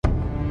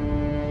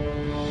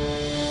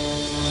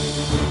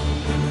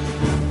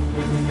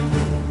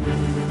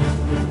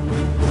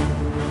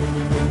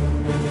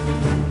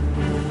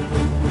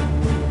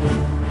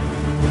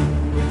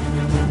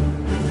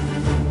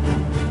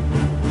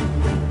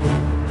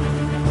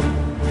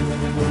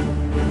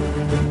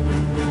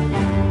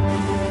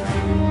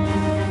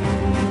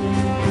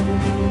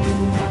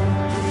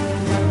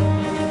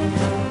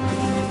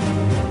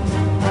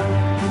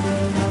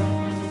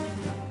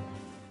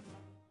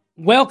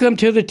Welcome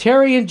to the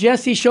Terry and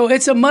Jesse Show.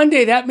 It's a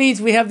Monday. That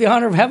means we have the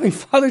honor of having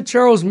Father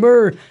Charles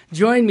Murr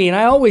join me, and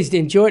I always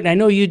enjoy it, and I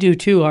know you do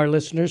too, our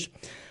listeners.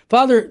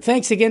 Father,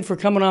 thanks again for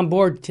coming on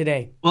board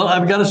today. Well,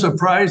 I've got a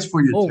surprise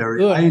for you, Terry.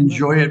 Good. I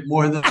enjoy it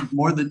more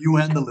than you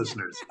and the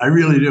listeners. I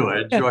really do.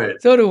 I enjoy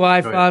it. So do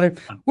I, Father.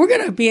 We're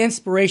going to be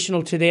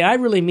inspirational today. I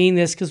really mean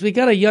this because we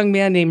got a young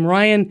man named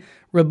Ryan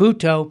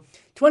Rabuto,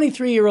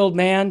 23-year-old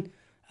man,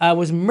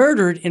 was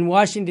murdered in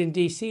Washington,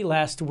 D.C.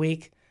 last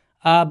week.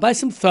 By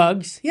some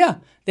thugs. Yeah,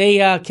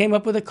 they came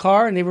up with a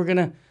car and they were going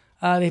to,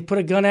 they put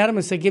a gun at him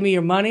and said, give me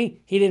your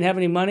money. He didn't have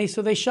any money,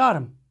 so they shot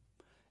him.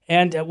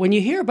 And when you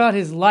hear about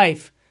his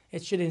life,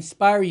 it should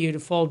inspire you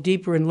to fall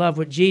deeper in love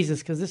with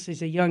Jesus, because this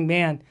is a young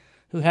man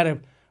who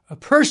had a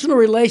personal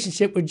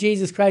relationship with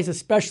Jesus Christ,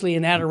 especially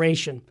in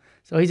adoration.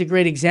 So he's a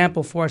great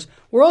example for us.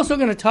 We're also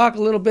going to talk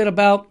a little bit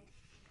about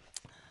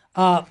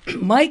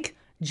Mike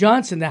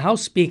Johnson, the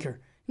House Speaker.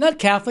 Not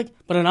Catholic,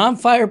 but an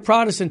on-fire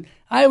Protestant.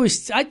 I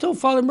told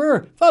Father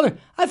Murr, Father,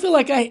 I feel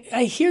like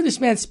I hear this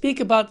man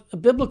speak about the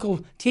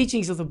biblical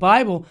teachings of the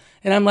Bible,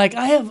 and I'm like,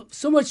 I have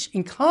so much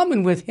in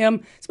common with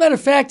him. As a matter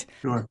of fact,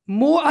 sure.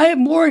 I have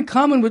more in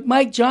common with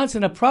Mike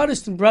Johnson, a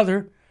Protestant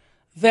brother,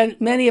 than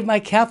many of my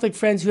Catholic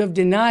friends who have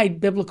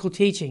denied biblical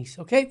teachings.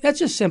 Okay? That's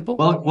just simple.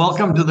 Well,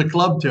 welcome to the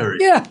club, Terry.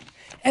 Yeah.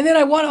 And then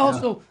I want to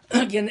also,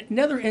 again,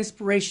 another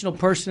inspirational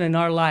person in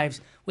our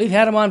lives. We've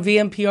had him on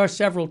VMPR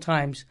several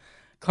times.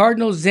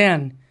 Cardinal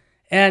Zen.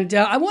 And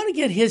I want to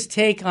get his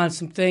take on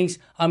some things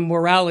on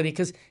morality,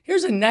 because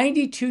here's a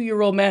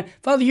 92-year-old man.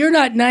 Father, you're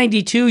not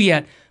 92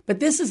 yet, but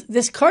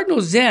this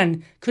Cardinal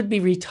Zen could be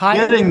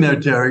retired. Getting there,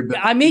 Terry.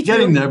 But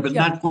getting there, but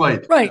not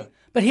quite. Right.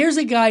 But here's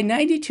a guy,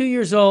 92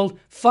 years old,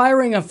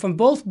 firing from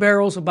both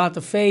barrels about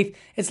the faith.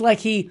 It's like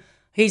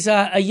he's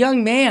a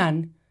young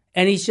man,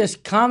 and he's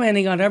just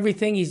commenting on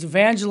everything. He's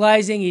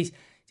evangelizing. He's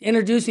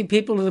introducing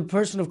people to the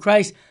person of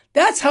Christ.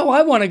 That's how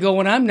I want to go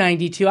when I'm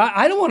 92.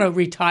 I don't want to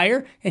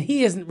retire, and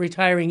he isn't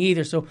retiring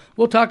either. So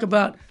we'll talk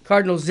about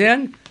Cardinal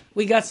Zen.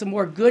 We got some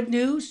more good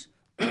news.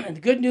 And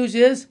the good news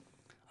is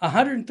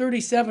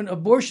 137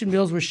 abortion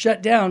mills were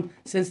shut down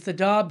since the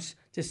Dobbs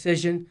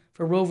decision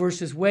for Roe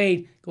versus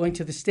Wade going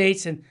to the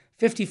states, and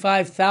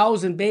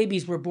 55,000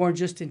 babies were born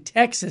just in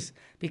Texas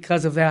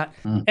because of that,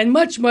 and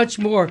much, much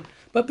more.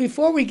 But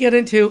before we get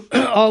into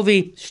all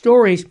the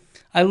stories,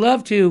 I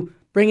love to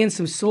bring in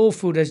some soul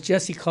food, as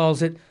Jesse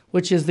calls it,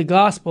 which is the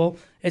gospel.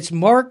 It's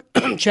Mark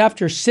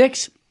chapter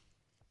 6,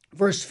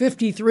 verse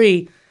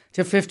 53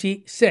 to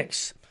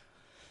 56.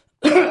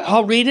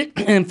 I'll read it,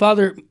 and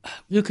Father,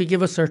 you could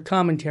give us our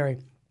commentary.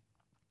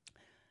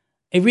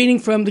 A reading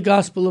from the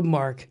Gospel of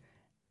Mark.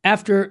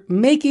 After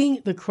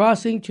making the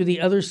crossing to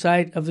the other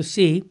side of the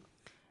sea,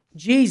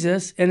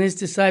 Jesus and his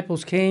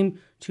disciples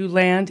came to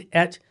land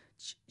at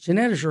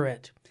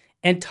Gennesaret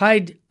and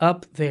tied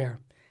up there.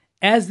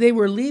 As they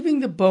were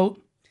leaving the boat,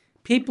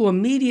 people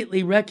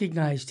immediately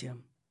recognized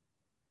him.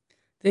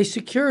 They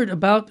secured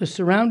about the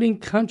surrounding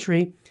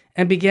country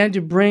and began to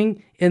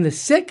bring in the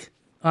sick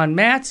on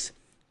mats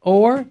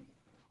or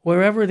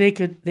wherever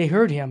they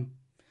heard him.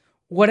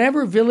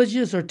 Whatever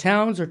villages or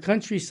towns or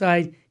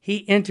countryside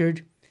he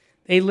entered,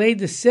 they laid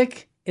the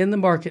sick in the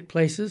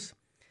marketplaces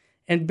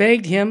and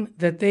begged him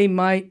that they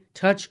might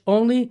touch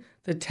only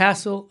the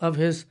tassel of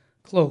his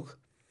cloak.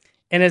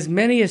 And as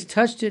many as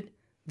touched it,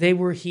 they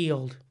were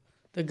healed.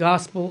 The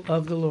gospel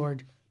of the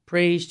Lord.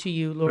 Praise to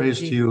you, Lord. Praise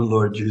to you,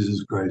 Lord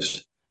Jesus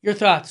Christ. Your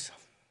thoughts?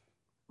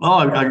 Well,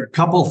 I've got a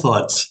couple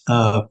thoughts.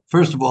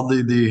 First of all,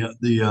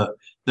 the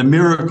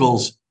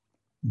miracles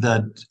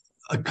that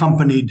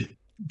accompanied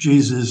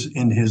Jesus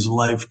in his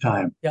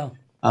lifetime. Yeah.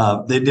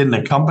 They didn't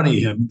accompany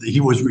him;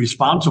 he was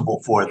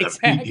responsible for them.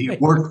 Exactly. He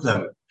worked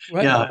them.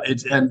 Right. Yeah.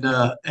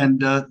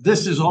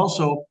 This is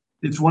also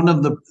one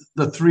of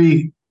the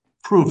three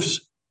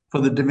proofs for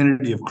the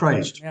divinity of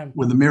Christ,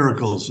 with the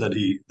miracles that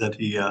he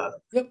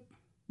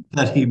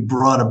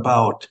brought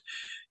about,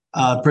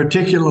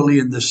 particularly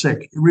in the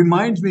sick. It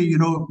reminds me,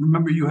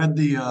 remember you had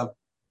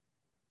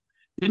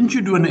didn't you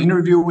do an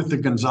interview with the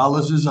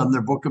Gonzaleses on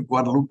their Book of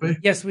Guadalupe?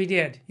 Yes, we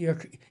did. You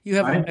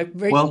have right? a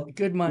very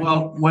good mind.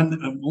 Well,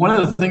 one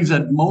of the things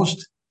that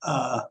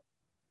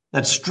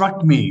that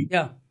struck me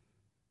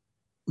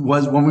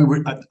was when we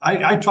were,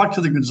 I talked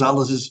to the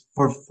Gonzaleses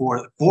for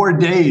 4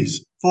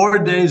 days. 4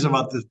 days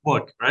about this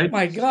book, right?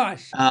 My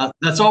gosh.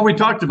 That's all we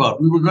talked about.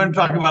 We were going to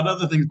talk about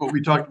other things, but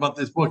we talked about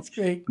this book. That's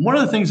great. One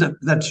of the things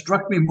that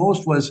struck me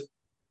most was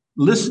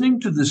listening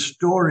to the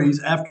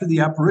stories after the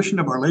apparition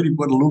of Our Lady of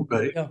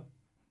Guadalupe,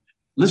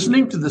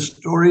 listening to the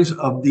stories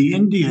of the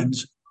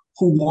Indians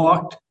who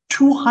walked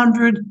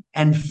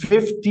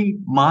 250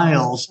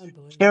 miles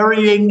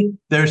carrying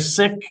their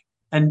sick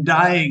and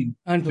dying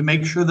to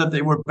make sure that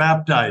they were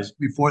baptized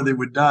before they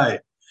would die.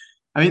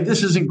 I mean,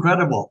 this is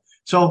incredible.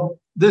 So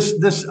this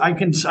I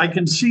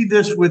can see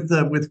this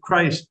with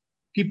Christ,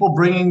 people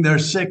bringing their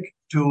sick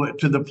to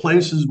the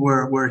places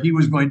where he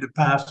was going to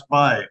pass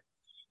by.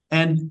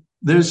 And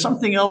there's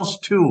something else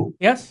too.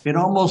 Yes. It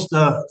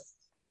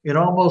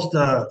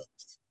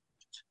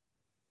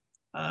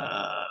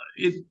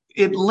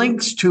it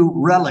links to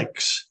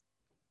relics.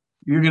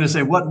 You're going to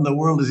say, what in the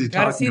world is he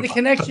talking about? Got to see the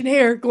connection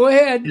here. Go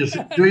ahead. Yes.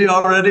 Do you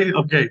already?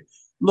 Okay.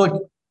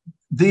 Look,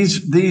 these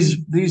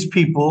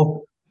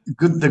people,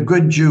 the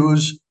good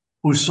Jews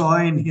who saw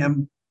in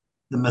him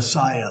the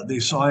Messiah, they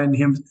saw in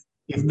him,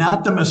 if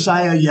not the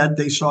Messiah yet,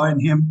 they saw in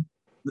him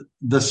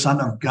the Son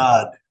of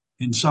God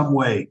in some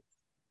way.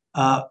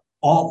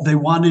 All they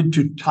wanted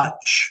to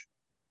touch.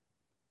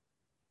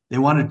 They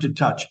wanted to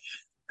touch.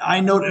 I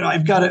know I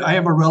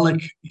have a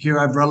relic here.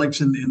 I have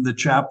relics in the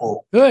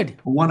chapel. Good.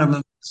 One of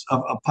them is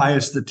of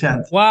Pius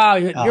X. Wow,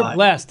 you're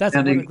blessed. That's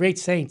one of the great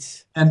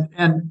saints.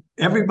 And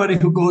everybody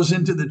who goes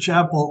into the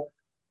chapel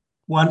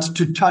wants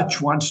to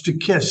touch, wants to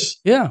kiss.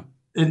 Yeah.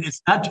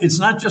 It's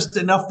not just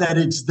enough that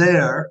it's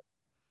there.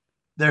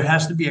 There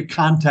has to be a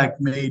contact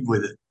made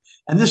with it.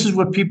 And this is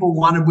what people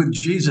wanted with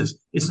Jesus.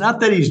 It's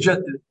not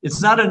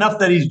enough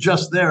that he's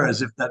just there,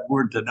 as if that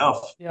weren't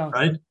enough. Yeah.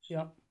 Right?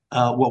 Yeah.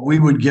 What we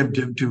would give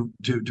to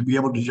be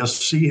able to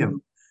just see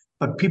him.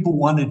 But people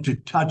wanted to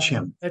touch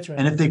him. That's right.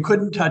 And if they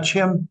couldn't touch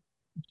him,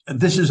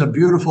 this is a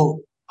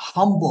beautiful,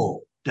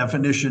 humble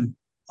definition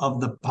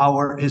of the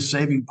power, his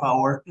saving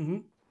power. Mm-hmm.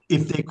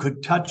 If they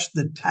could touch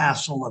the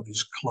tassel of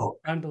his cloak.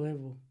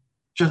 Unbelievable.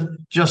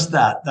 Just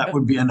that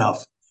would be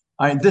enough.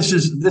 This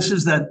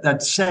is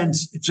that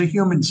sense. It's a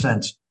human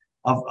sense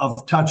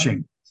of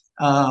touching.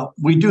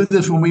 We do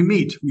this when we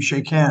meet. We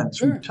shake hands.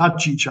 Sure. We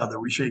touch each other.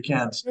 We shake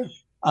hands. Sure.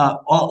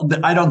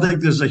 I don't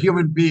think there's a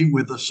human being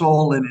with a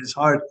soul in his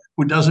heart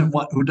who doesn't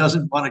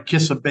want to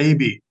kiss a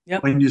baby.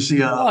 Yep. When you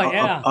see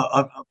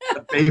a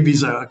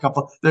baby's a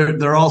couple,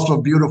 they're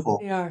also beautiful.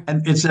 They are.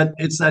 And it's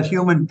that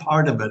human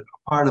part of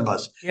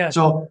us. Yes.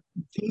 So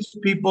these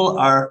people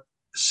are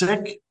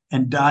sick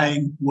and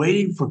dying,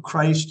 waiting for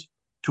Christ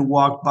to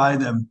walk by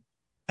them.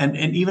 And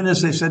even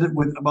as they said it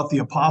about the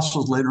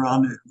apostles later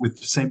on with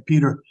St.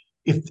 Peter,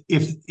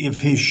 if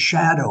his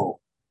shadow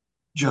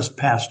just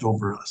passed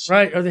over us.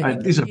 Right.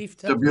 These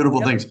are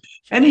beautiful things.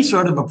 Any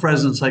sort of a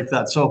presence like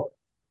that. So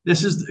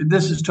this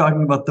is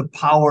talking about the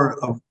power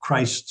of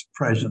Christ's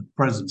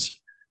presence.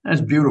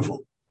 That's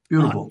beautiful.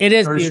 Beautiful. It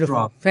is very beautiful.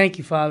 Strong. Thank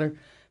you, Father.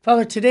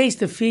 Father, today's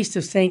the feast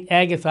of Saint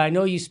Agatha. I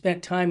know you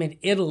spent time in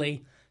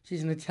Italy.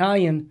 She's an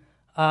Italian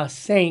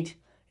saint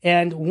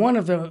and one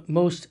of the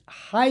most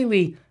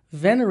highly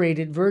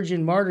venerated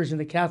virgin martyrs in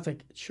the Catholic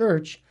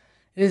Church.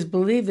 It is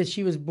believed that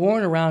she was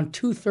born around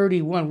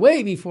 231,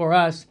 way before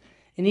us,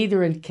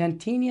 either in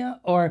Cantina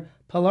or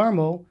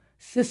Palermo,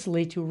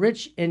 Sicily, to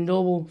rich and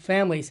noble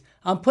families.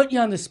 I'm putting you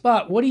on the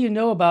spot. What do you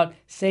know about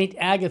Saint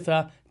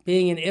Agatha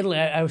being in Italy?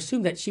 I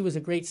assume that she was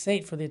a great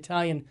saint for the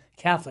Italian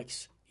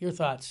Catholics. Your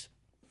thoughts?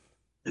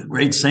 A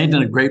great saint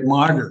and a great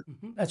martyr.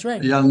 Mm-hmm. That's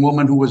right. A young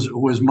woman who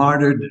was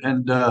martyred,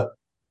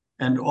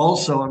 and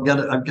also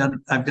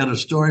I've got a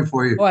story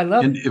for you. Oh, I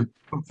love it.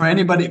 For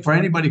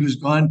anybody who's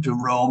gone to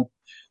Rome,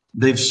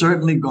 they've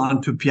certainly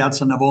gone to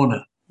Piazza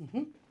Navona.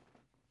 Mm-hmm.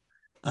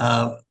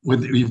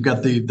 You've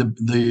got the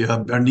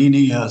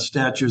Bernini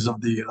statues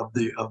of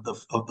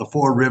the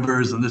four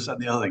rivers and this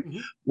and the other thing. Mm-hmm.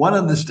 One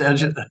of the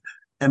statues,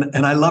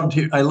 and I loved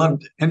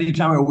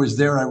anytime I was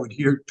there, I would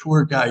hear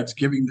tour guides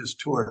giving this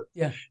tour.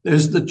 Yeah,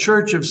 there's the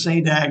Church of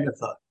Saint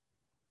Agatha.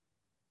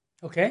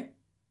 Okay.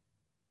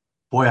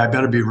 Boy, I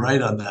better be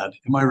right on that.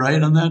 Am I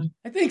right on that?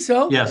 I think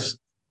so. Yes.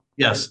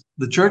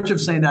 The Church of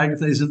Saint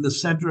Agatha is in the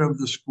center of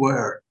the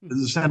square, in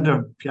the center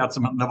of Piazza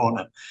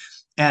Navona.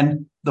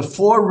 And the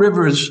Four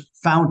Rivers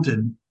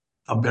fountain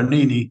of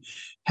Bernini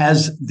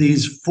has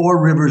these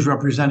four rivers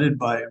represented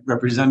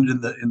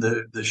in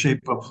the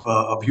shape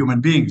of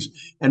human beings.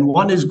 And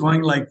one is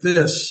going like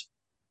this,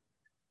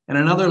 and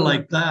another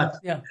like that.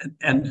 Yeah.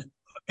 And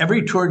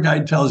every tour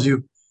guide tells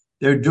you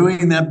they're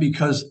doing that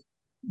because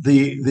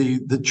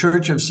the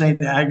Church of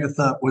Saint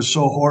Agatha was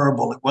so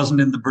horrible. It wasn't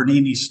in the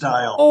Bernini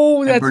style.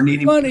 Oh, that's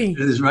funny.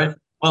 Is right.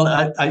 Well,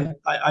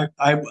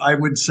 I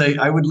would say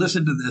I would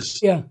listen to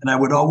this, yeah, and I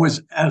would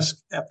always ask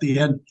at the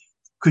end,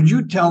 could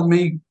you tell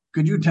me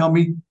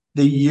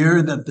the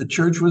year that the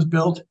church was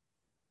built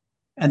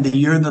and the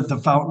year that the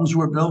fountains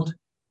were built?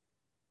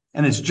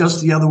 And it's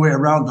just the other way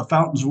around. The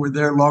fountains were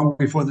there long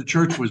before the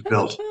church was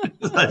built.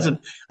 I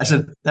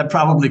said that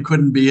probably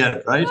couldn't be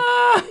it, right?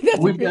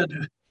 We've got,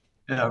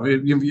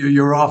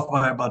 you're off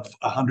by about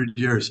 100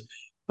 years.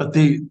 But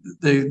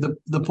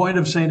the point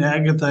of Saint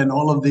Agatha and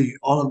all of the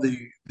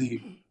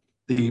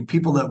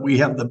people that we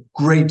have, the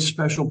great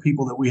special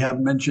people that we have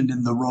mentioned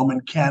in the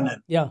Roman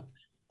canon,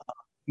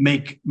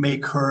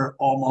 make her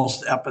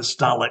almost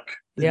apostolic.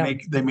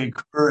 They make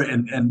her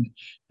and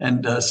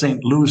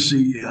Saint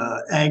Lucy,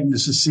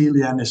 Agnes,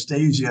 Cecilia,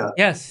 Anastasia.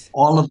 Yes,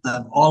 all of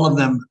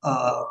them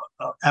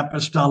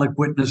apostolic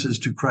witnesses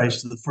to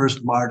Christ, the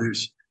first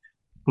martyrs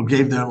who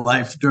gave their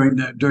life during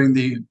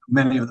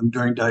many of them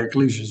during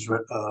Diocletian's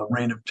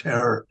reign of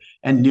terror,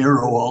 and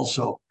Nero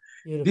also.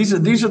 Beautiful.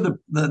 These are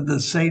the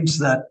saints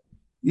that,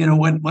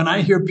 when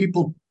I hear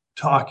people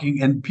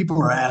talking, and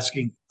people are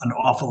asking an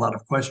awful lot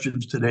of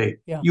questions today.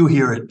 Yeah. You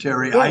hear it,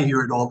 Terry. Yeah. I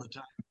hear it all the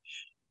time.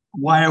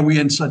 Why are we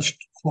in such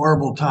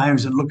horrible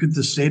times? And look at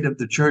the state of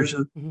the church.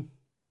 Mm-hmm.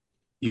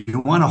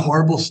 You want a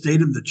horrible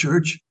state of the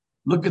church?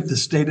 Look at the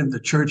state of the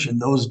church in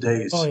those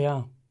days. Oh,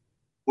 yeah.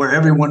 Where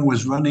everyone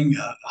was running,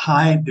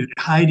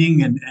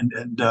 hiding,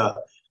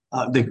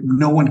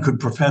 no one could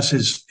profess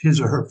his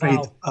or her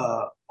faith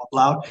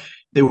loud.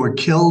 They were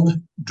killed,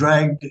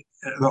 dragged,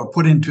 or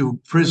put into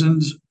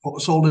prisons,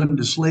 sold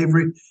into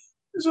slavery.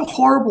 These are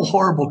horrible,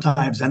 horrible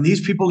times, and these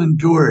people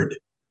endured.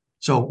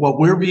 So what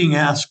we're being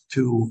asked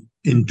to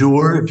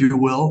endure, if you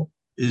will,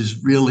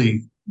 is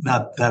really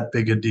not that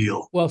big a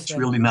deal. Well said. It's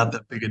really not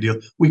that big a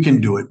deal. We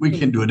can do it. We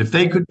can do it. If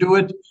they could do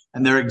it,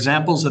 and there are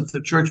examples that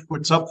the church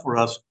puts up for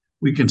us,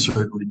 we can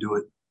certainly do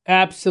it.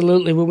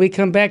 Absolutely. When we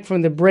come back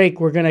from the break,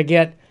 we're going to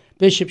get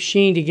Bishop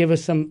Sheen to give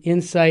us some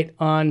insight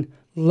on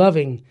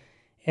loving.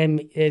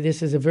 And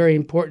this is a very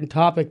important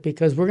topic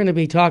because we're going to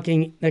be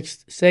talking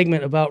next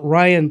segment about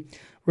Ryan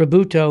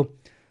Rabuto,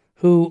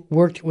 who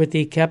worked with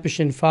the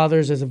Capuchin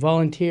Fathers as a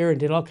volunteer and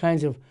did all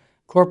kinds of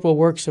corporal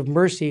works of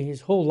mercy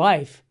his whole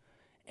life.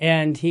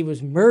 And he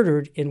was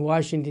murdered in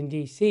Washington,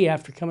 D.C.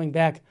 after coming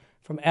back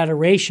from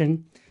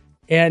Adoration.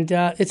 And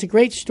it's a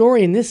great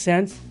story in this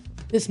sense.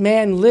 This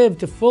man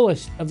lived the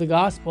fullest of the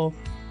gospel.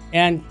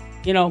 And,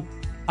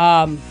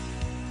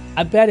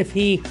 I bet if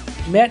he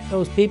met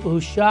those people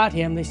who shot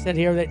him, they said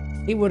here that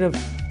he would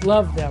have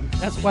loved them.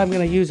 That's why I'm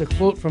going to use a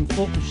quote from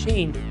Fulton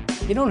Sheen.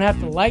 You don't have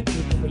to like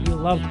people, but you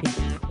love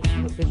people.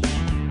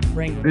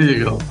 There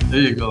you go. There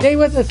you go. Stay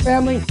with us,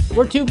 family.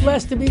 We're too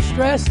blessed to be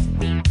stressed.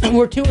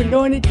 We're too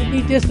anointed to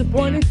be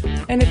disappointed.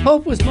 And if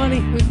hope was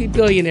money, we'd be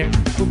billionaires.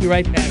 We'll be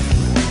right back.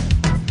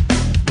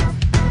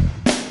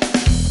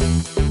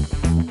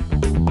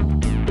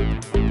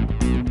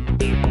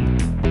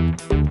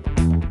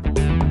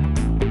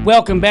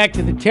 Welcome back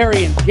to the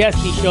Terry and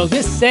Jesse Show.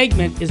 This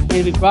segment is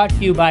going to be brought to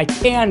you by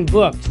Tan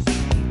Books.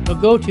 So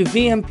go to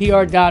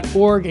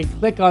vmpr.org and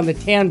click on the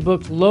Tan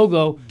Books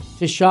logo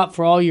to shop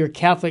for all your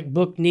Catholic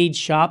book needs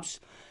shops.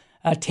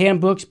 Tan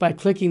Books by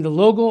clicking the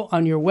logo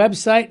on your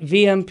website,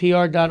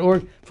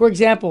 vmpr.org. For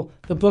example,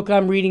 the book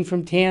I'm reading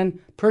from Tan,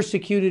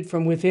 Persecuted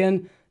from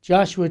Within,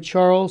 Joshua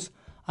Charles.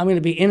 I'm going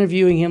to be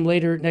interviewing him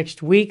later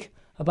next week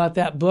about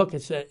that book.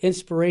 It's an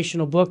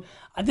inspirational book.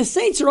 The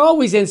saints are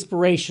always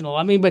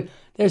inspirational. But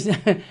there's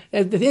the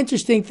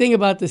interesting thing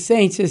about the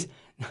saints is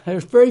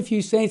there's very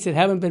few saints that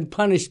haven't been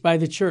punished by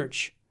the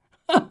church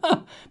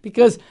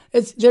because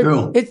they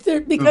live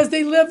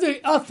the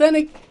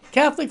authentic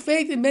Catholic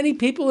faith, and many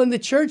people in the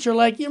church are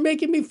like, "You're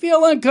making me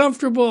feel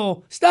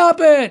uncomfortable. Stop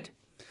it."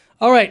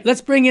 All right,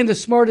 let's bring in the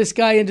smartest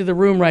guy into the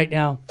room right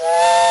now.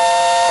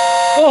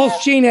 Oh,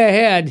 Sheen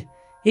ahead.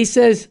 He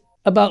says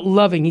about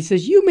loving. He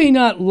says, you may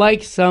not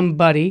like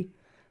somebody,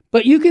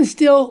 but you can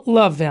still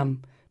love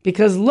them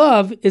because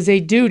love is a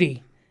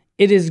duty.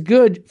 It is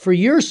good for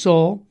your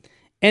soul,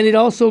 and it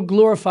also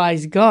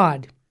glorifies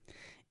God.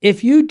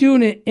 If you do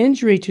an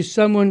injury to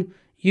someone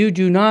you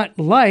do not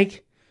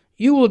like,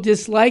 you will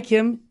dislike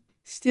him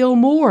still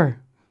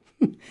more.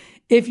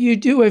 If you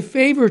do a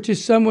favor to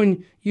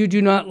someone you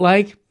do not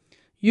like,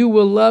 you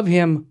will love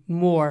him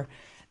more.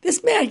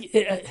 This man,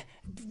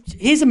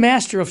 he's a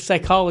master of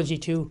psychology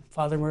too,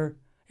 Father Murr.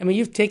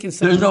 You've taken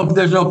some.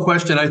 There's no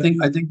question. I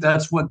think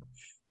that's one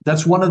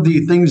of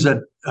the things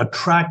that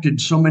attracted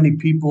so many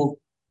people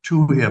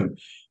to him.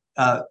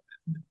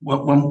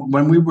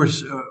 When we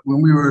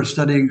were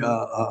studying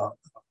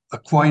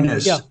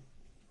Aquinas,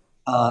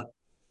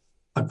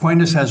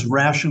 Aquinas has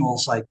rational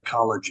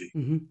psychology.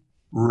 Mm-hmm.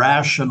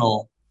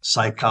 Rational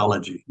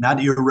psychology, not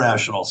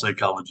irrational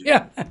psychology.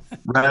 Yeah.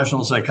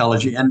 Rational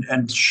psychology.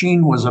 And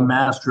Sheen was a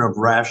master of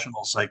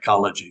rational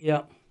psychology.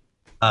 Yeah.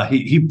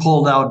 He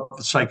pulled out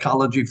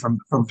psychology from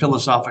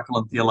philosophical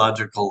and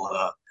theological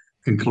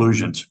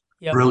conclusions.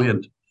 Yep.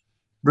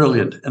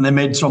 Brilliant. And they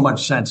made so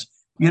much sense.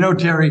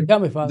 Terry, tell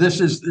me, Father. This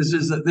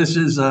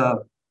is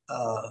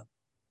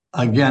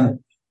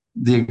again,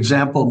 the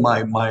example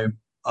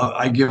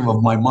I give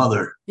of my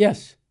mother.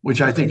 Yes. Which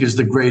I think is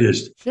the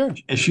greatest. Sure.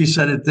 And she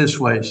said it this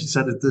way.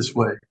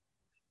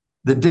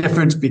 The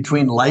difference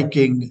between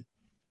liking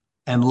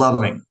and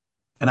loving.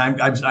 And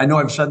I know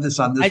I've said this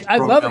on this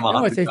program love it. a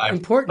hundred It's times,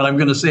 important. but I'm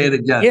going to say it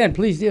again. Yeah,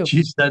 please do.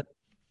 She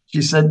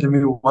said to me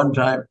one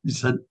time, she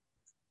said,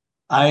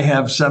 I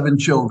have 7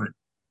 children.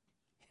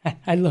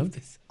 I love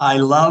this. I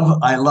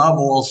love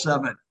all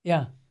 7.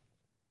 Yeah.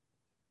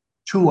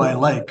 2 I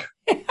like.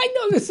 I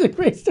know this is a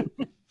great story.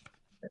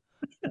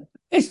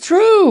 It's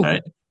true.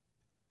 Right?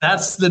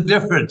 That's the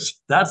difference.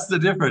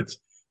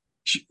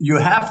 You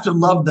have to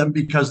love them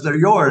because they're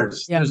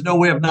yours. Yeah. There's no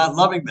way of not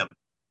loving them,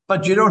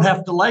 but you don't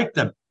have to like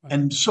them. Right.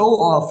 And so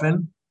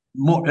often,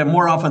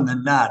 more often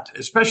than not,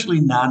 especially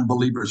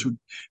non-believers,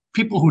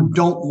 people who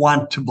don't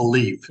want to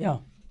believe,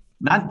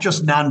 not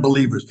just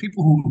non-believers,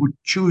 people who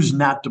choose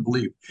not to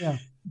believe. Yeah.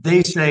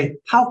 They say,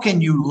 how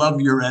can you love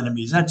your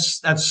enemies?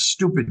 That's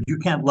stupid. You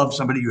can't love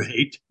somebody you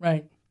hate.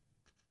 Right.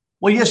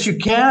 Well, yes, you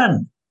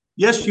can.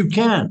 Yes, you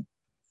can.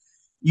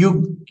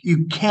 You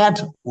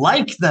can't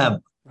like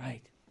them.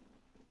 Right.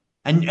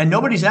 And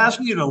nobody's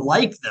asking you to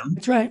like them.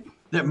 That's right.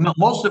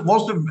 Most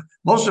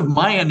of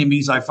my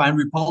enemies I find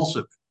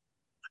repulsive.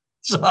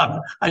 So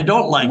I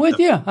don't like with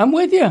them. you. I'm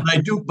with you.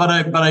 But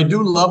I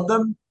do love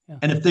them. Yeah.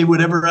 And if they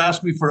would ever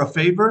ask me for a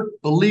favor,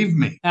 believe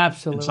me,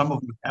 absolutely, and some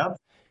of them have,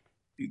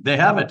 they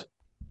have it.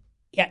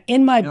 Yeah,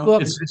 in my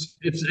book,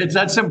 it's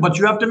that simple. But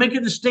you have to make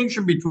a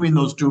distinction between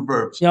those two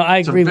verbs. I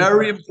agree. It's a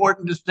very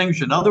important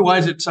distinction.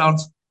 Otherwise, it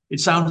sounds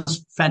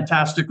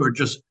fantastic or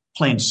just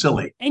plain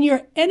silly. And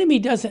your enemy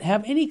doesn't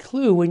have any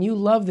clue when you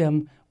love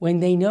them, when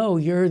they know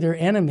you're their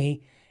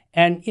enemy.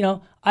 And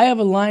I have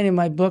a line in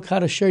my book, How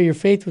to Share Your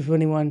Faith with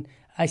Anyone.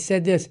 I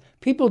said this: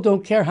 people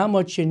don't care how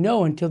much you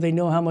know until they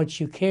know how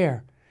much you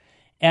care.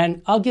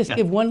 And I'll just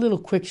give one little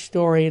quick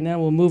story, and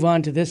then we'll move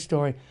on to this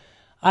story.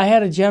 I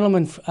had a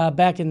gentleman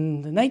back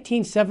in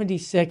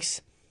 1976,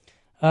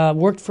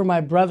 worked for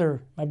my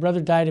brother. My brother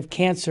died of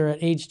cancer at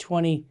age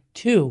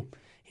 22.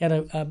 He had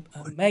a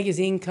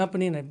magazine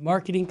company and a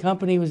marketing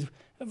company. He was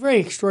a very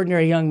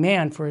extraordinary young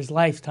man for his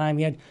lifetime.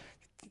 He had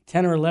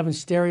 10 or 11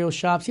 stereo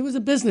shops. He was a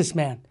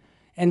businessman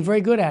and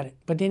very good at it.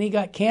 But then he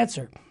got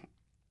cancer.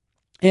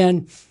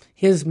 And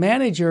his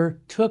manager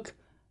took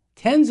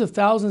tens of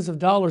thousands of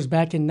dollars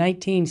back in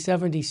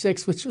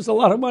 1976, which was a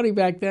lot of money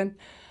back then,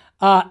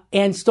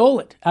 and stole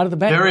it out of the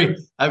bank.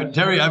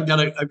 Terry, I've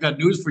got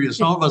news for you.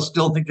 Some of us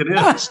still think it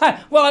is.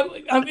 Well,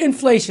 I'm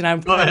inflation.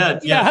 Go ahead.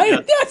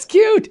 Yeah, that's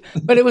cute.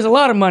 But it was a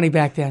lot of money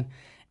back then,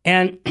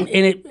 and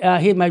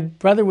my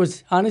brother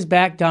was on his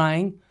back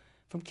dying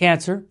from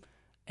cancer,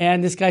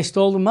 and this guy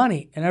stole the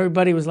money, and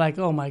everybody was like,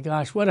 "Oh my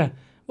gosh, what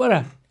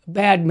a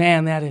bad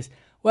man that is."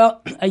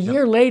 Well, a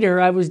year later,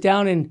 I was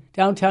down in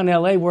downtown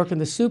LA working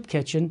the soup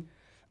kitchen,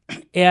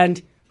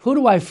 and who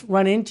do I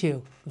run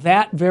into?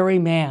 That very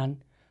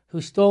man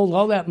who stole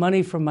all that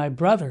money from my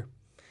brother.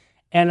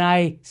 And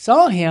I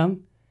saw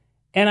him,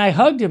 and I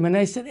hugged him, and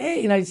I said,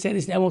 "Hey," and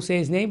I won't say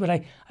his name, but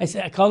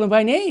I called him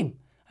by name.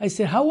 I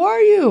said, "How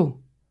are you?"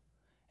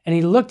 And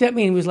he looked at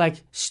me and was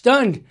like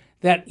stunned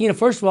that,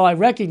 first of all, I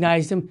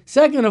recognized him.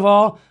 Second of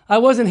all, I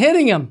wasn't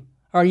hitting him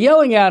or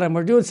yelling at him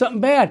or doing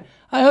something bad.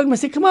 I hugged him. I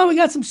said, "Come on, we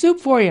got some soup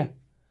for you."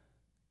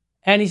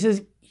 And he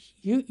says,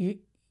 "You're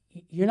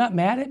not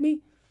mad at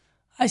me?"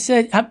 I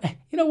said,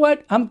 "You know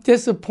what? I'm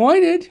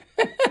disappointed."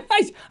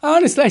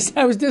 Honestly, I said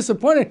I was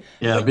disappointed.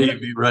 Yeah,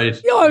 be right.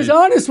 I was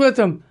honest with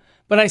him.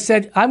 But I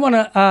said, "I want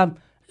to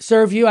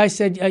serve you." I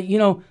said,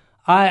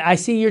 I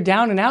see you're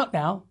down and out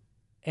now.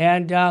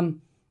 And,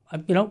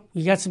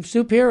 you got some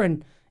soup here.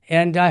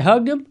 And I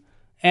hugged him.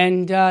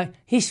 And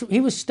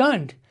he was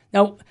stunned.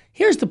 Now,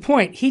 here's the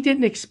point. He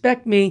didn't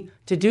expect me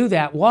to do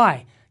that.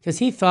 Why? Because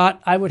he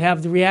thought I would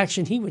have the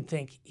reaction he would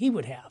think he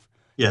would have.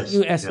 Yes.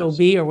 You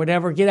SOB or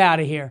whatever, get out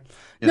of here.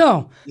 Yeah.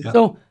 No. Yeah.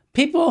 So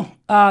people,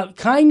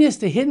 kindness,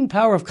 the hidden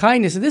power of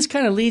kindness. And this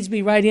kind of leads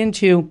me right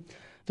into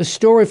the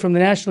story from the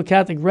National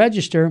Catholic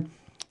Register.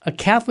 A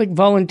Catholic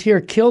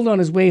volunteer killed on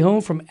his way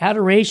home from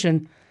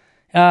Adoration.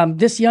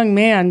 This young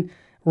man,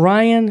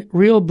 Ryan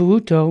Real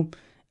Buuto,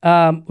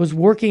 was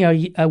working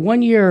a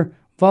one-year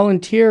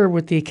volunteer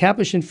with the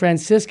Capuchin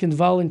Franciscan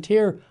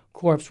Volunteer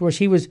Corps, where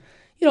he was,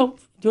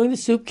 doing the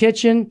soup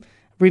kitchen,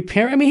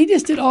 he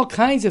just did all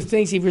kinds of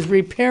things. He was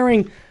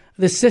repairing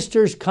the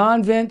sisters'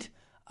 convent.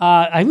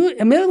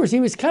 In other words,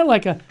 he was kind of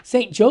like a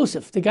St.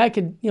 Joseph. The guy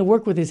could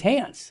work with his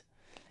hands.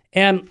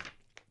 And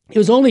he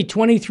was only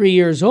 23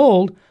 years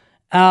old,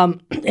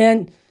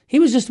 and he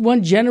was just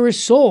one generous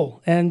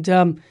soul.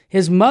 And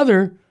his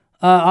mother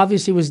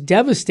obviously was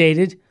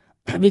devastated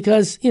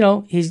because,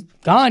 he's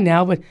gone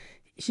now. But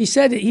she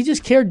said that he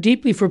just cared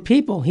deeply for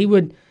people. He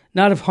would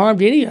not have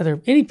harmed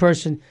any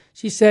person.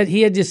 She said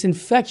he had this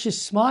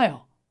infectious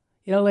smile.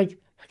 Like,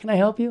 "Can I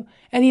help you?"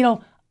 And,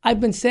 I've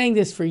been saying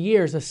this for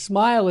years. A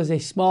smile is a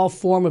small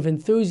form of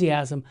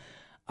enthusiasm.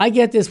 I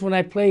get this when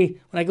I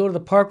go to the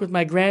park with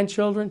my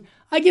grandchildren.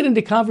 I get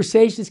into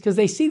conversations because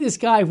they see this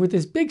guy with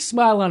this big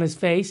smile on his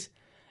face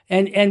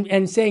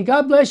and saying,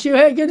 "God bless you.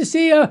 Hey, good to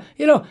see you."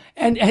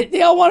 And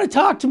they all want to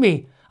talk to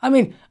me. I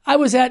mean, I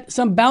was at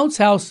some bounce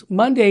house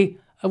Monday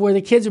where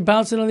the kids are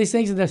bouncing on these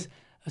things, and this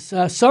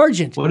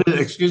sergeant.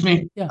 Excuse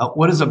me? Yeah.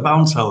 What is a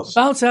bounce house?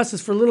 Bounce house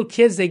is for little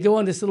kids. They go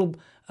on this little,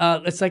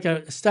 it's like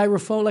a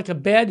styrofoam, like a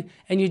bed,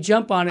 and you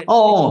jump on it.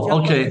 Oh,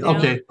 okay.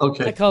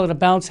 I call it a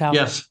bounce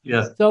house.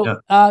 Yes.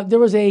 So there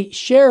was a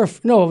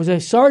it was a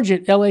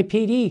sergeant,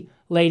 LAPD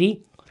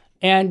lady,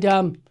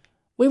 and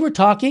we were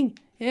talking,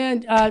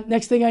 and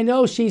next thing I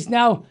know, she's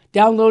now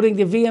downloading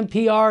the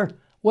VMPR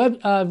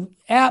web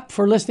app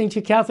for listening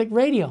to Catholic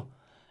radio.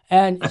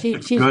 And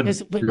she's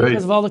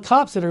because of all the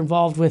cops that are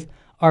involved with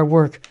our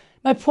work.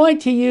 My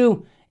point to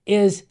you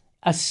is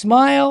a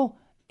smile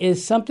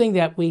is something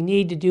that we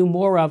need to do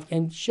more of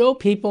and show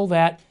people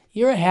that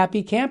you're a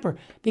happy camper.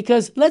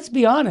 Because let's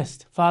be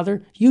honest,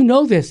 Father, you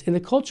know this. In the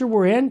culture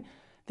we're in,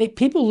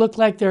 people look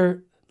like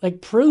they're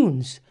like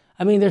prunes.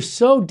 I mean, they're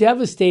so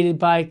devastated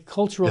by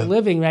cultural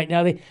living right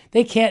now. They're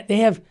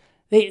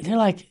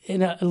like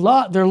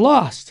they're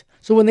lost.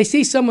 So when they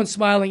see someone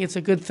smiling, it's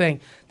a good thing.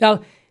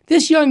 Now,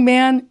 this young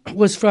man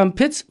was from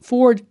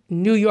Pittsford,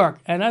 New York.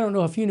 And I don't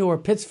know if you know where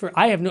Pittsford,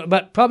 I have no,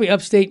 but probably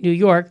upstate New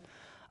York.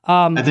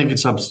 I think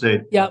it's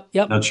upstate. Yep.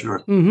 Not sure.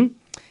 Mm-hmm.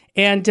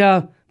 And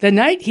the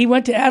night he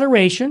went to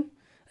Adoration,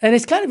 and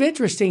it's kind of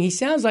interesting. He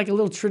sounds like a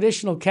little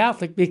traditional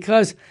Catholic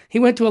because he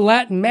went to a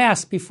Latin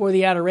Mass before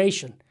the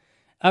Adoration.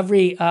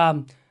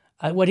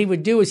 What he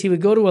would do is he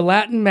would go to a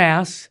Latin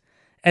Mass,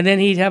 and then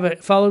he'd have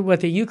it followed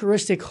with a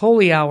Eucharistic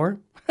Holy Hour,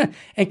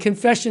 and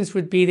confessions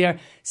would be there.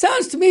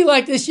 Sounds to me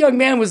like this young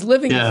man was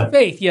living his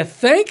faith. You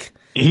think?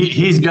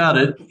 He's got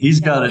it. He's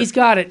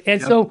got it.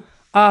 And so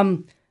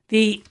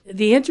the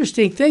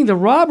interesting thing, the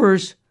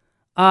robbers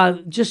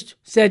just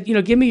said,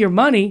 give me your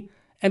money.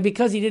 And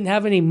because he didn't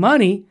have any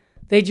money,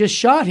 they just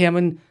shot him.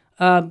 And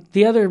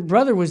the other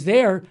brother was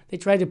there. They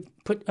tried to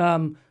put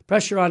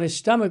pressure on his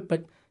stomach,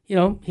 but,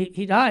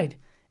 he died.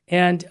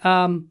 And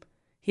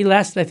he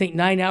lasted, I think,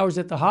 9 hours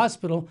at the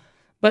hospital.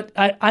 But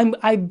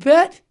I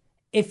bet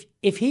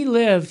if he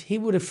lived, he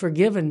would have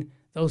forgiven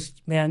those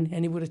men,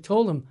 and he would have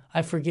told them,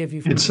 I forgive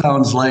you. It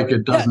sounds like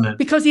it, doesn't it?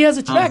 Because he has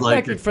a track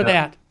record for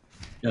that.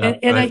 Yeah,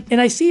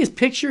 and I see his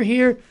picture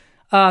here.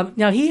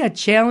 Now, he had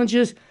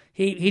challenges.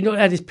 He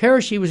at his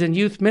parish, he was in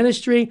youth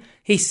ministry.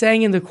 He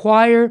sang in the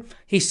choir.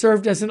 He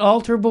served as an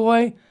altar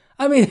boy.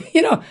 I mean,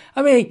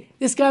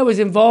 this guy was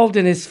involved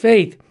in his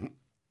faith.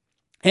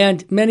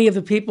 And many of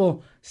the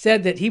people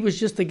said that he was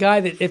just the guy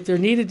that if there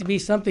needed to be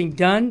something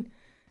done,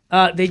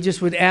 they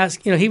just would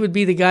ask, he would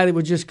be the guy that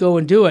would just go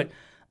and do it.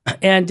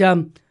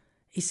 And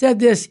he said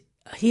this,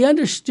 he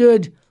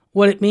understood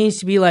what it means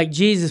to be like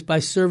Jesus by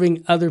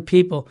serving other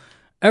people.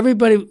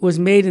 Everybody was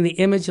made in the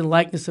image and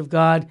likeness of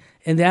God,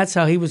 and that's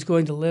how he was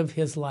going to live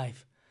his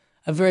life.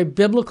 A very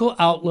biblical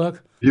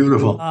outlook.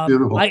 Beautiful.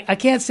 I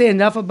can't say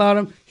enough about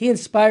him. He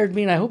inspired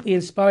me, and I hope he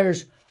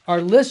inspires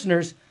our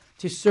listeners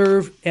to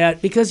serve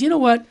because you know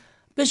what?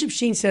 Bishop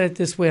Sheen said it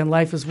this way on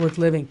Life is Worth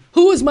Living.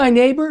 Who is my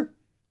neighbor?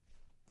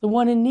 The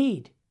one in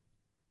need.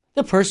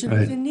 The person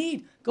who's in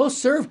need. Go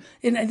serve.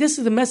 And this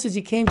is the message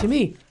that came to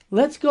me.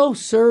 Let's go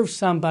serve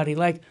somebody.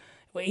 Like,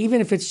 even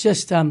if it's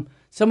just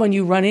someone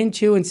you run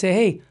into and say,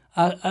 hey,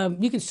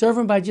 you can serve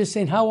them by just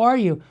saying, how are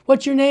you?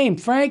 What's your name?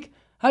 Frank?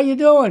 How you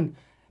doing?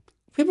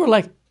 People are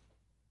like,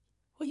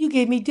 well, you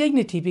gave me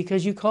dignity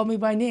because you called me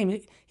by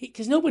name.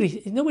 Because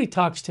nobody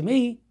talks to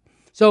me.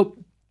 So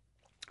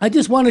I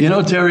just wanted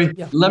to... Terry,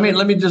 let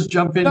me just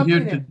jump in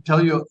here to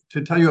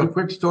tell you a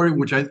quick story,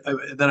 which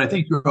that I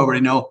think you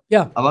already know.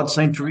 Yeah. About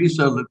Saint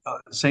Teresa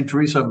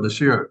of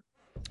Lisieux.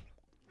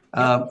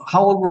 How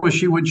old was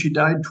she when she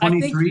died?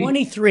 23? I think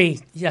 23.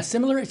 Yeah,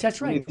 similar.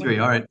 That's right. 23.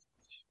 All right.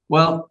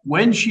 Well,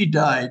 when she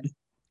died,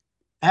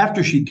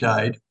 after she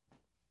died,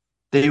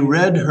 they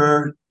read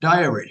her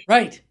diary.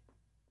 Right.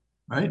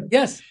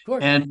 Yes, of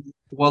course. And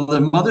while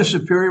the Mother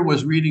Superior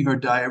was reading her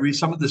diary,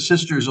 some of the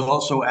sisters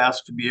also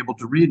asked to be able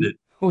to read it.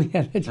 Oh,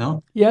 yeah.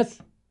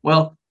 Yes.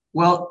 Well,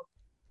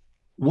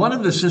 one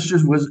of the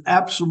sisters was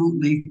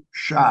absolutely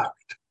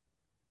shocked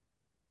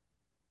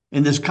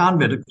in this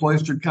convent, a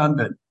cloistered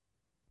convent,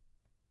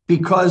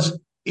 because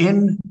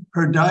in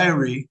her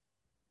diary,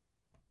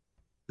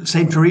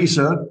 Saint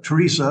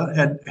Teresa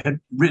had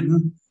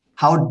written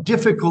how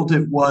difficult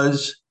it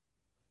was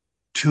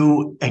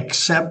to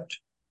accept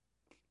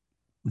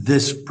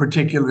this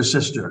particular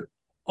sister.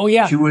 Oh,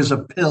 yeah. She was a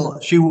pill.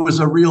 She was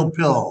a real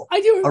pill.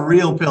 I do. A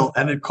real pill.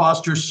 And it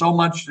cost her so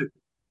much.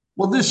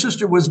 Well, this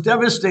sister was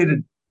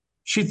devastated.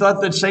 She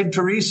thought that Saint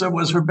Teresa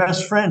was her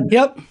best friend.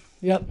 Yep.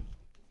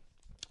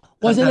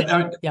 Wasn't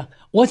it? Yeah.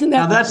 Wasn't that?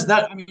 Now that's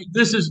that. I mean,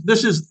 this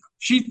is.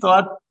 She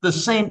thought the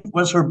saint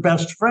was her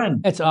best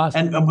friend. That's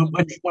awesome. And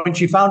when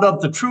she found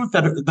out the truth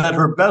that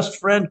her best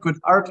friend could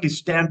hardly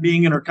stand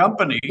being in her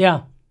company.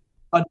 Yeah.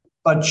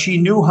 But she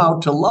knew how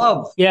to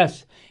love.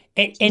 Yes.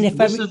 And if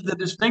this is the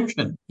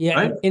distinction. Yeah.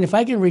 Right? And if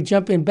I can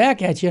jump in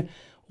back at you,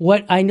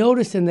 what I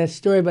noticed in that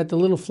story about the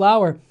little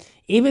flower,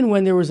 even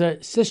when there was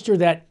a sister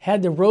that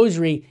had the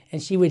rosary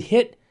and she would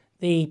hit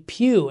the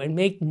pew and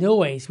make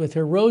noise with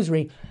her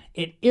rosary,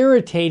 it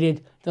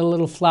irritated the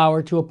little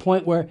flower to a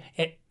point where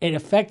it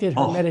affected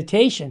her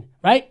meditation,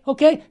 right?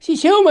 Okay,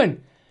 she's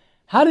human.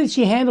 How did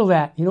she handle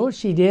that? You know what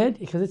she did?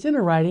 Because it's in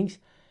her writings.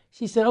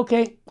 She said,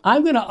 okay,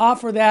 I'm going to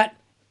offer that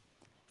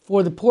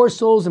for the poor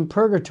souls in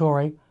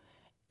purgatory,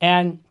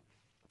 and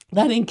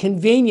that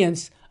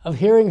inconvenience of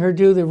hearing her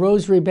do the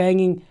rosary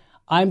banging,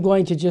 I'm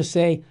going to just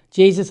say,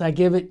 Jesus, I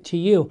give it to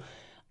you.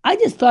 I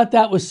just thought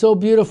that was so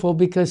beautiful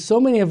because so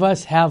many of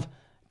us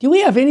do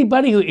we have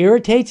anybody who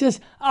irritates us?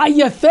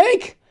 You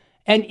think?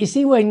 And you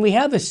see, when we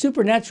have the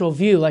supernatural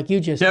view, like you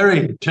just...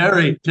 Terry,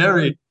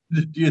 do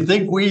you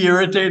think we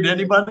irritate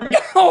anybody?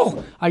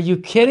 No! Are you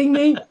kidding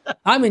me?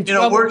 I'm in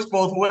trouble. It works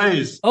both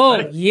ways. Oh,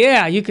 right?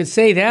 Yeah, you could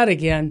say that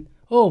again.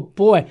 Oh,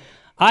 boy.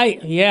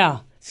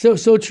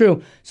 So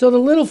true. So the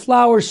little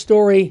flower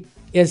story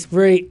is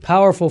very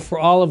powerful for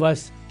all of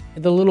us,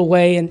 the little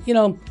way. And,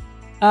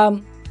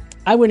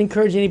 I would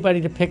encourage anybody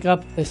to pick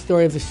up The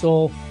Story of the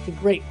Soul. It's a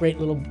great, great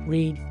little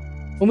read.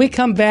 When we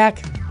come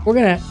back, we're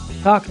going to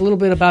talk a little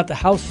bit about the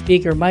House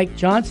Speaker, Mike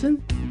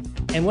Johnson,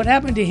 and what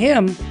happened to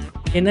him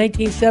in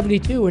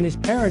 1972 when his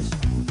parents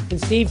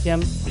conceived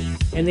him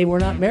and they were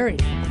not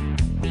married.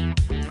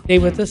 Stay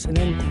with us, and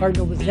then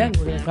Cardinal was then.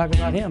 We're going to talk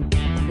about him.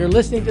 You're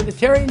listening to the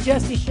Terry and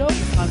Jesse Show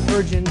on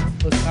Virgin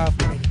Most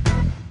Powerful Radio.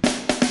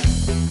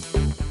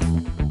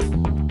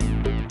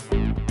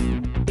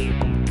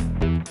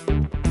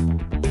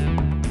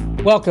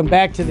 Welcome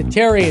back to the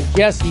Terry and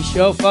Jesse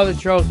Show. Father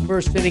Charles Murr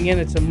sitting in.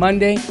 It's a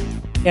Monday.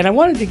 And I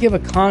wanted to give a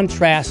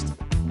contrast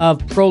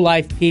of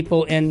pro-life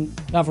people in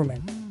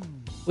government.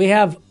 We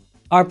have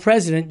our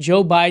president,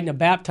 Joe Biden, a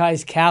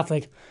baptized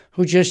Catholic,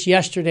 who just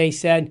yesterday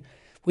said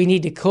we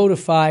need to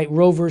codify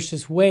Roe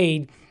versus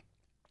Wade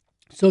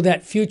so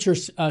that future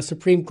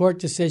Supreme Court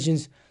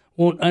decisions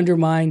won't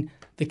undermine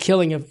the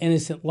killing of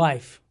innocent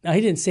life. Now,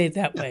 he didn't say it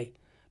that way,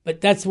 but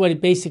that's what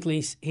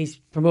he's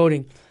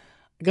promoting.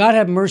 God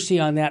have mercy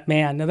on that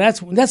man. Now,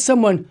 that's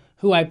someone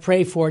who I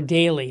pray for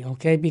daily,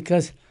 okay,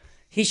 because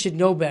he should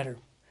know better.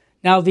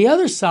 Now, the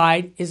other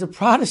side is a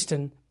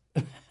Protestant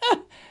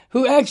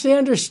who actually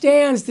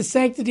understands the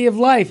sanctity of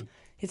life.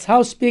 It's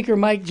House Speaker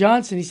Mike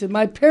Johnson. He said,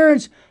 my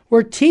parents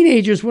were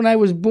teenagers when I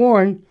was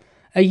born,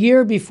 a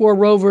year before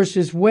Roe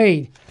versus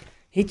Wade.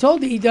 He told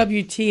the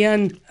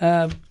EWTN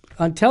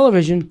on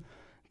television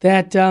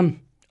that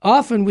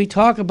often we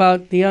talk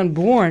about the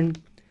unborn,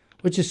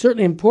 which is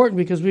certainly important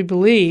because we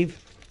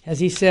believe, as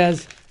he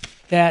says,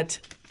 that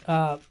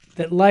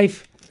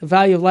life, the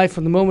value of life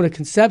from the moment of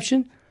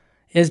conception,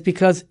 is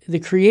because the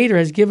Creator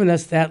has given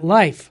us that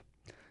life.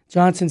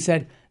 Johnson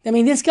said, I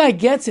mean, this guy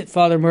gets it,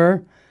 Father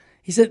Murr.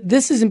 He said,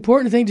 this is an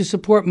important thing to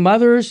support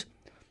mothers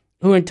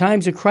who in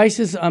times of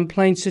crisis,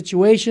 unplanned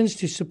situations,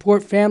 to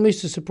support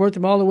families, to support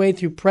them all the way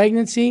through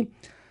pregnancy.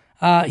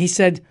 He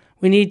said,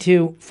 we need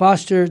to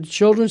foster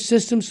children's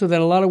systems so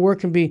that a lot of work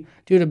can be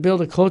done to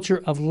build a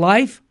culture of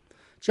life.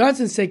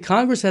 Johnson said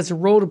Congress has a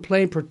role to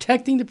play in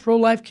protecting the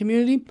pro-life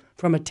community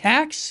from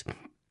attacks.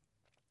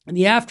 In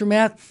the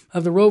aftermath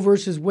of the Roe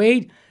versus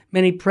Wade,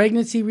 many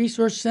pregnancy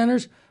resource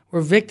centers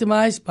were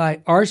victimized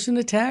by arson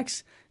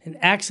attacks and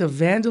acts of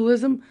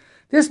vandalism.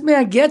 This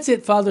man gets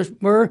it, Father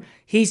Murr.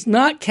 He's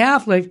not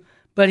Catholic,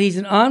 but he's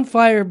an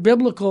on-fire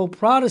biblical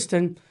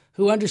Protestant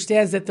who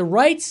understands that the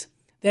rights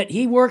that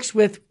he works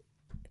with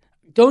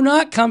do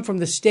not come from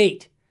the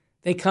state.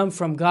 They come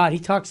from God. He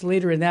talks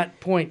later in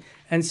that point.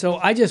 And so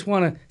I just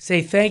want to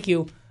say thank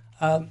you,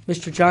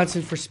 Mr.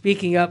 Johnson, for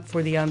speaking up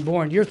for the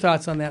unborn. Your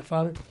thoughts on that,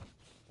 Father?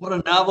 What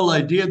a novel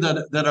idea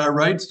that our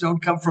rights don't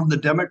come from the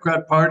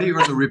Democrat Party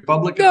or the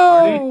Republican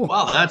Party.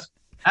 Wow,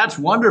 that's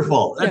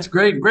wonderful. That's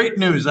great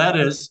news. That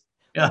is.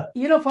 Yeah.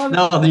 Father.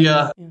 No,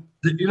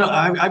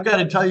 I've got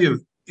to tell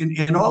you,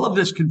 in all of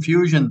this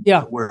confusion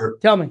that we're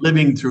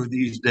living through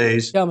these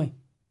days. Tell me.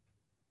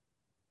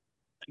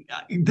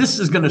 This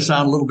is going to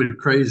sound a little bit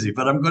crazy,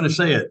 but I'm going to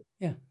say it.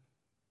 Yeah.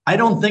 I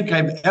don't think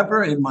I've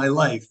ever in my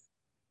life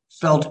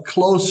felt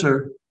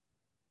closer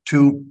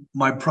to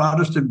my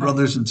Protestant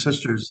brothers and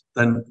sisters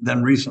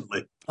than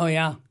recently. Oh,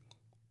 yeah.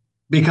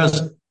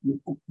 Because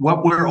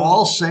what we're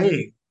all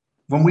saying,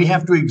 when we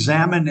have to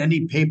examine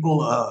any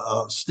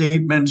papal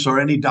statements or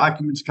any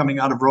documents coming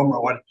out of Rome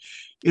or what,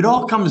 it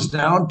all comes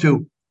down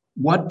to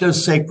what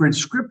does sacred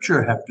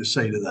scripture have to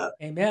say to that?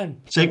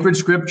 Amen. Sacred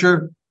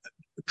scripture,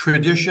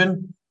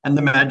 tradition, and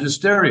the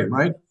magisterium,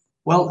 right?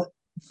 Well,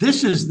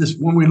 this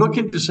when we look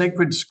into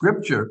sacred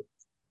scripture,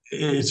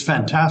 it's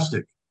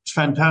fantastic. It's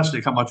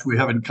fantastic how much we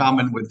have in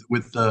common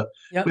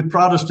with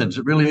Protestants.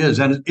 It really is,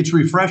 and it's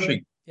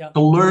refreshing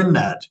to learn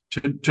that,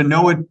 to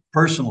know it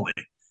personally.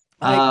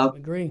 I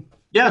agree.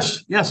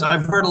 Yes.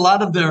 I've heard a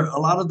lot of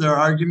their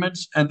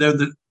arguments, and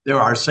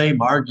they're our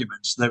same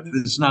arguments.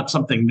 It's not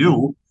something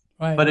new,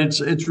 right. But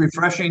it's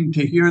refreshing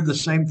to hear the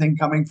same thing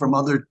coming from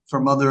other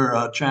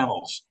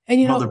channels,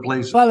 and other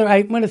places. Father,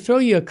 I'm going to throw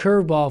you a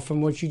curveball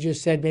from what you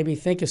just said. Maybe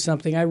think of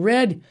something. I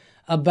read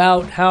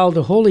about how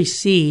the Holy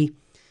See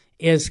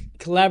is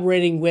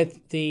collaborating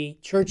with the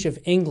Church of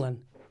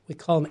England. We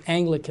call them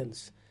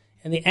Anglicans.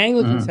 And the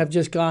Anglicans have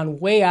just gone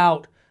way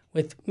out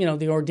with,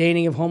 the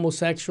ordaining of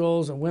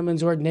homosexuals and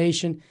women's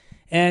ordination.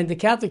 And the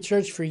Catholic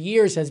Church for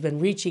years has been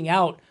reaching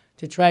out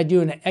to try to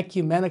do an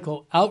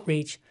ecumenical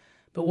outreach.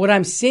 But what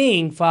I'm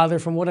seeing, Father,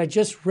 from what I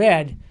just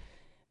read,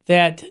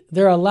 that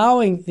they're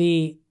allowing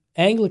the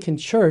Anglican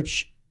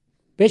Church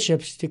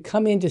bishops to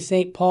come into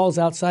St. Paul's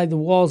outside the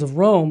walls of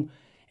Rome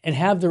and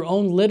have their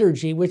own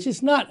liturgy, which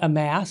is not a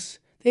mass.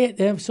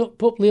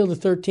 Pope Leo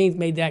XIII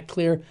made that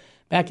clear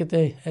back in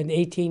the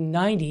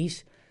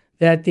 1890s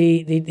that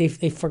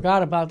they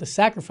forgot about the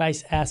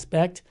sacrifice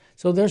aspect,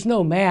 so there's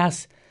no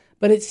mass.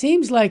 But it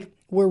seems like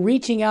we're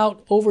reaching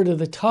out over to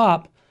the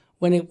top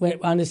when it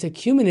went on this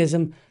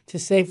ecumenism to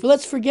say, well,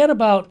 let's forget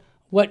about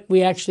what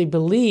we actually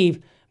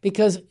believe,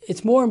 because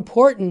it's more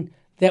important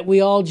that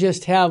we all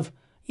just have,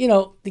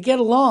 to get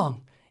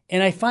along.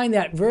 And I find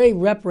that very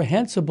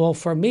reprehensible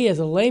for me as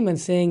a layman,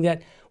 saying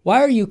that,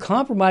 why are you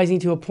compromising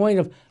to a point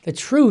of the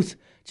truth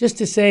just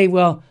to say,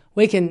 well,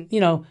 we can,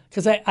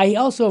 because I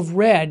also have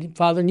read,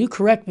 Father, and you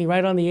correct me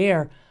right on the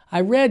air,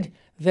 I read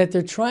that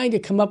they're trying to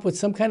come up with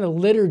some kind of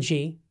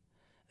liturgy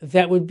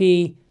that would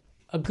be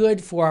a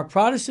good for our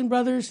Protestant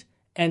brothers,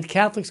 and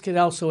Catholics could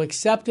also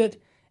accept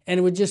it, and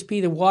it would just be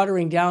the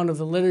watering down of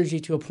the liturgy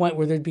to a point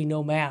where there'd be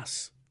no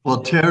Mass.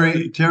 Well,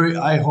 Terry,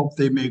 I hope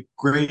they make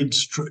great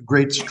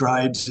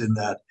strides in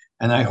that,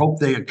 and I hope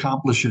they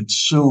accomplish it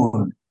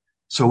soon,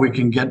 so we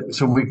can get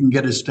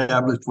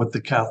established what the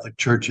Catholic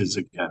Church is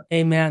again.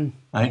 Amen.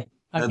 Right?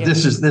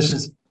 This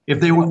is if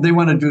they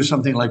want to do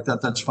something like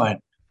that, that's fine.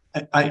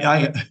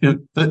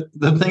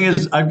 The thing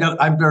is,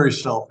 I'm very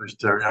selfish,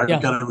 Terry.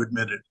 I've got to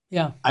admit it.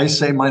 Yeah. I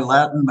say my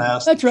Latin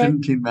Mass, that's right.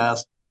 Tridentine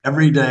Mass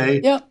every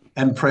day. Yeah.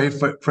 And pray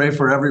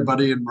for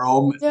everybody in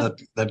Rome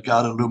that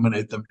God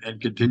illuminate them and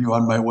continue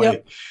on my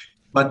way.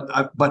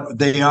 But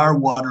they are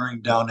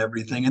watering down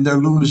everything and they're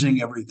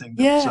losing everything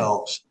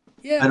themselves.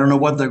 I don't know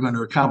what they're going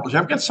to accomplish.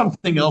 I've got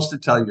something else to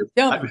tell you,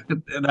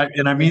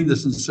 and I mean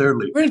this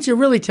sincerely. Why don't you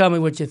really tell me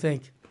what you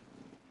think?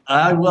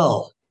 I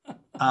will.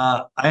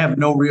 I have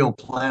no real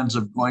plans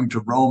of going to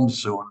Rome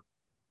soon,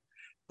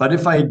 but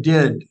if I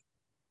did,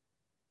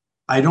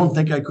 I don't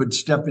think I could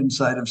step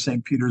inside of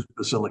St. Peter's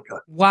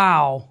Basilica.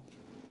 Wow.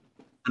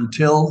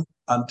 Until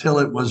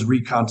it was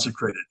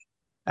reconsecrated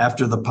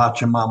after the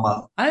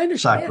Pachamama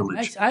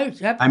sacrilege.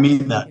 I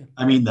mean that.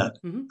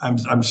 Mm-hmm.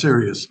 I'm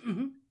serious.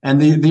 Mm-hmm.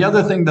 And the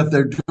other thing that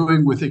they're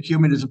doing with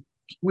ecumenism,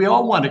 we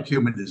all want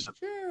ecumenism.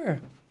 Sure.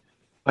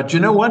 But you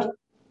know what?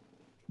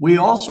 We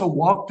also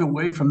walked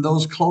away from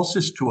those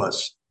closest to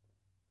us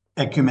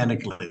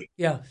ecumenically.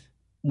 Yes.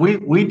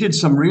 We did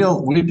some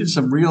real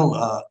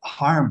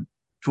harm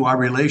to our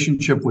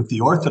relationship with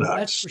the Orthodox.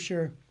 That's for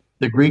sure.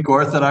 The Greek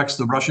Orthodox,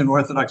 the Russian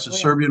Orthodox, the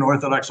Serbian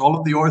Orthodox, all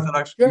of the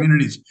Orthodox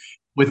communities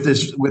with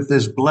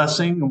this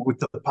blessing, with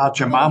the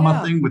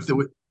Pachamama thing,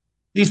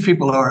 these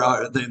people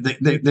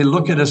they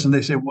look at us and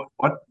they say,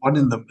 what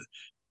in the,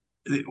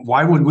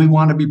 why would we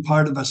want to be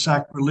part of a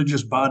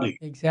sacrilegious body?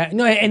 Exactly.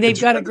 No, and they've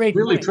got a great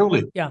really, point.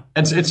 truly. Yeah.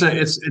 It's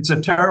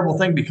a terrible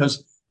thing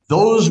because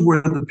those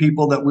were the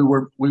people that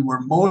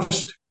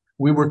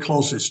we were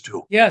closest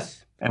to.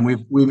 Yes. And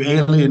we've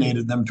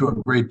alienated them to a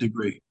great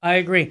degree. I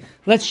agree.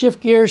 Let's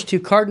shift gears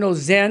to Cardinal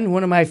Zen,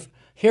 one of my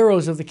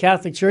heroes of the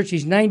Catholic Church.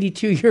 He's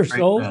 92 years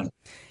old.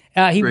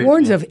 He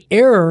warns of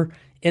error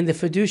in the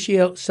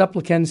Fiducia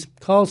Supplicans,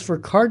 calls for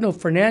Cardinal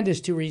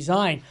Fernandez to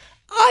resign.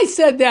 I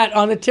said that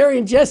on the Terry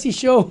and Jesse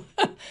show.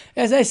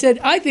 As I said,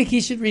 I think he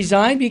should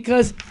resign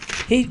because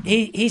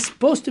he's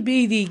supposed to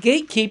be the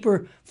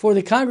gatekeeper for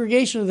the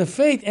Congregation of the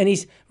Faith, and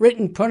he's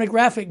written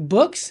pornographic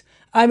books.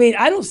 I mean,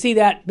 I don't see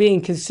that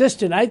being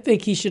consistent. I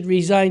think he should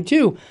resign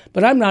too,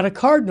 but I'm not a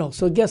cardinal.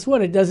 So guess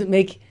what? It doesn't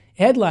make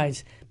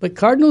headlines. But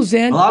Cardinal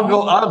Zen.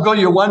 Well, I'll go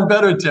you one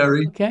better,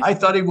 Terry. Okay. I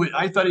thought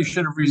he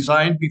should have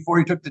resigned before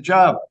he took the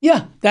job.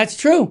 Yeah, that's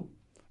true.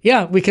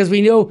 Yeah, because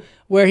we know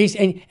where he's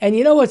and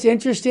you know what's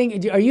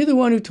interesting? Are you the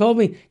one who told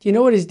me? Do you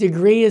know what his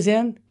degree is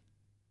in?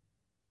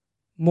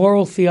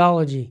 Moral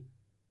theology.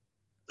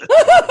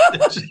 I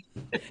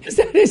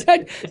mean,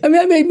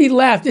 that made me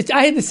laugh.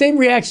 I had the same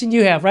reaction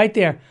you have right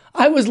there.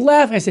 I was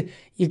laughing. I said,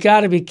 "You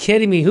got to be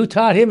kidding me! Who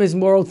taught him his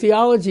moral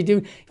theology?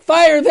 Dude,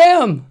 fire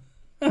them!"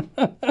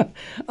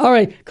 All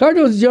right,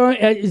 Cardinal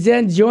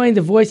Zen joined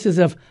the voices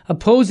of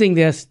opposing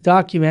this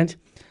document,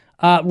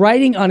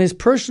 writing on his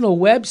personal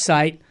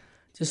website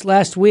just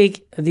last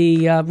week.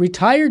 The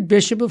retired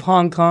Bishop of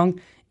Hong Kong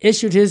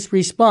issued his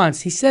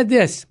response. He said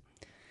this: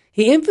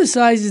 he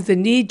emphasizes the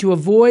need to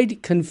avoid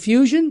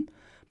confusion,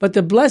 but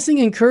the blessing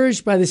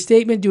encouraged by the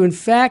statement do in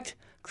fact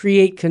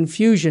create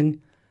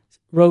confusion,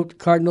 wrote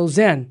Cardinal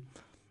Zen.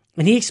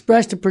 And he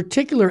expressed a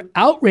particular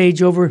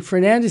outrage over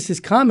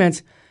Fernandez's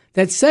comments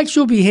that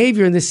sexual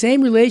behavior in the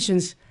same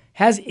relations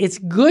has its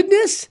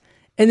goodness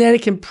and that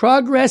it can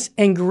progress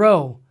and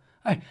grow.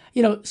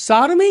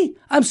 Sodomy?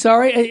 I'm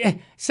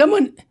sorry.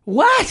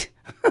 What?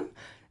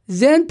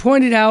 Zen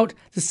pointed out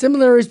the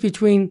similarities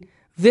between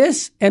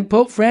this and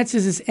Pope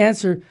Francis's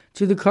answer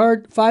to the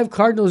 5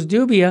 Cardinals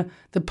dubia.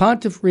 The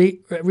pontiff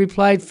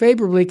replied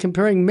favorably,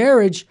 comparing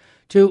marriage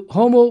to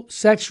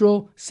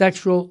homosexual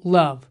sexual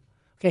love.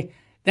 Okay,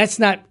 that's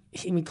not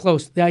even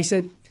close. I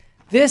said,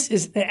 this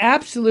is an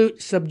absolute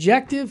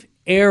subjective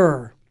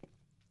error.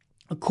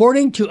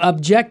 According to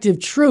objective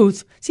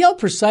truth, see how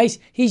precise?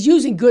 He's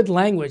using good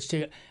language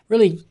to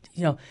really,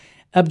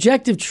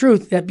 objective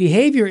truth, that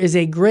behavior is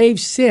a grave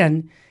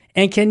sin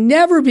and can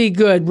never be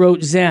good,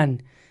 wrote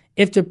Zen.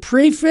 If the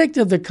prefect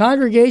of the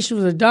Congregation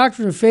of the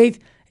Doctrine of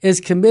Faith is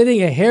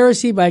committing a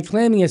heresy by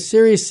claiming a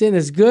serious sin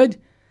as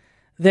good,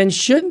 then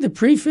shouldn't the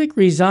prefect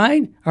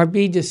resign or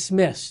be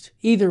dismissed?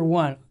 Either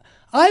one.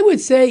 I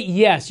would say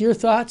yes. Your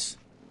thoughts?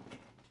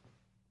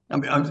 I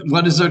mean,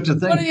 what is there to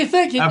think? What do you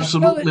think?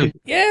 Absolutely.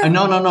 Yeah.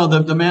 No.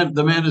 The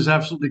man is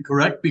absolutely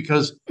correct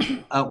because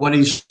what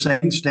he's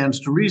saying stands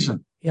to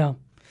reason. Yeah.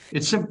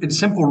 It's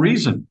simple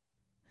reason.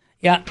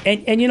 Yeah.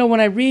 And when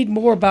I read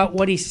more about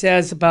what he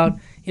says about,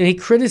 he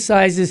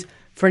criticizes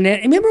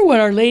Fernandez. Remember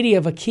what Our Lady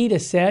of Akita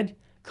said?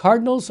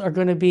 Cardinals are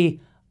going to be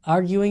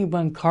arguing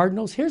among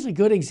cardinals. Here's a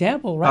good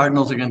example, right?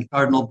 Cardinals against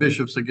cardinal,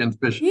 bishops against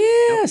bishops.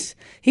 Yes.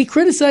 Yep. He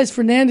criticized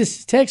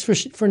Fernandez's text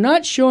for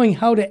not showing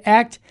how to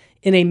act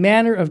in a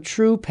manner of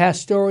true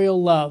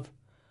pastoral love.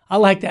 I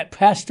like that,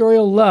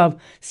 pastoral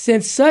love,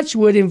 since such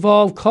would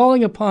involve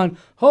calling upon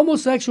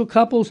homosexual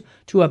couples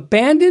to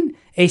abandon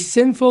a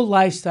sinful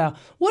lifestyle.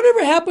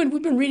 Whatever happened?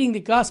 We've been reading the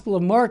Gospel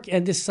of Mark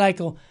and this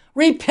cycle.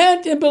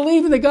 Repent and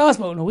believe in the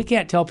gospel. No, we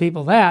can't tell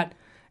people that.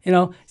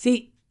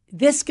 See,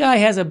 this guy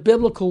has a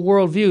biblical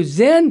worldview.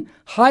 Zen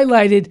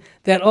highlighted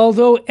that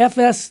although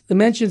FS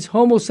mentions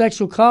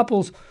homosexual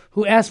couples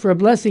who ask for a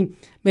blessing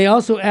may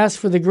also ask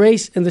for the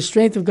grace and the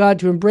strength of God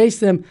to embrace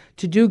them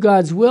to do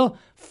God's will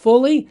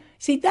fully.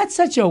 See, that's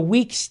such a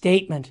weak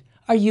statement.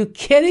 Are you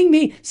kidding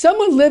me?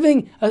 Someone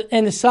living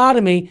in a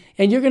sodomy,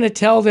 and you're going to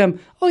tell them,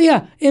 oh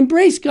yeah,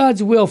 embrace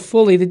God's will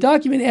fully. The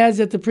document adds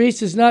that the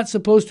priest is not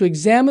supposed to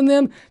examine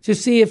them to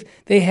see if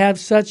they have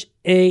such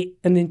an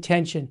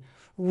intention.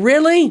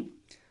 Really?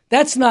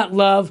 That's not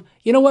love.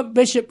 You know what,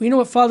 Bishop? You know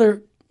what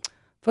Father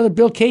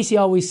Bill Casey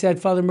always said,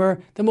 Father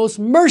Murr? The most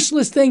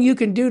merciless thing you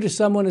can do to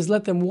someone is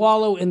let them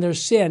wallow in their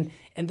sin.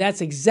 And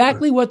that's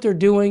exactly what they're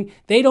doing.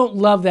 They don't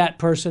love that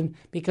person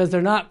because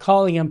they're not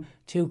calling him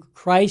to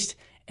Christ,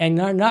 and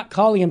they're not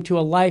calling him to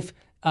a life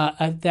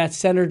that's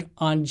centered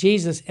on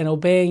Jesus and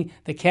obeying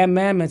the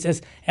commandments.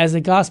 As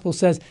the gospel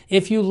says,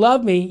 if you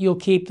love me, you'll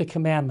keep the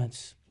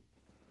commandments.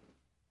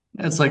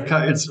 It's like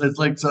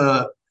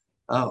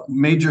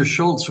Major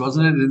Schultz,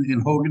 wasn't it, in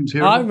Hogan's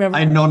Hero? I remember.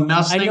 I know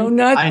nothing. I know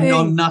nothing. I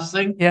know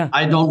nothing. Yeah.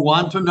 I don't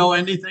want to know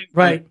anything.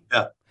 Right.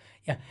 Yeah.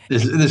 Yeah.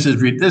 This is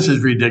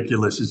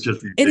ridiculous. It's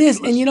just ridiculous. It is,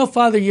 and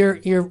Father,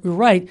 you're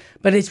right,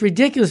 but it's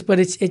ridiculous. But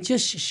it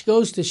just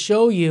goes to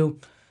show you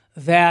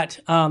that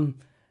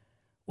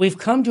we've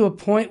come to a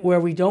point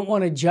where we don't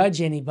want to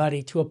judge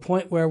anybody, to a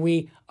point where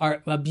we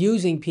are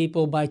abusing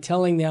people by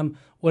telling them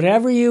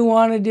whatever you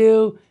want to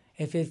do,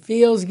 if it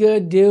feels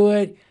good, do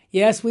it.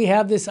 Yes, we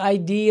have this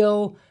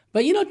ideal,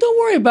 but don't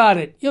worry about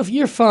it.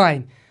 You're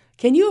fine.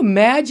 Can you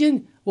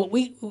imagine what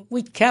we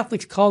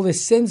Catholics call the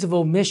sins of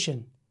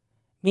omission?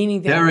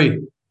 Meaning that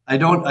Terry, I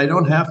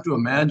don't have to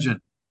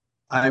imagine.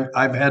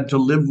 I've had to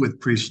live with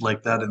priests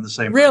like that in the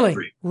same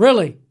country.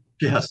 Really?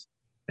 Yes.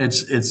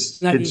 It's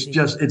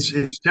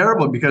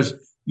terrible because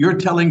you're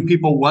telling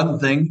people one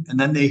thing and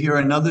then they hear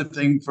another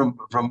thing from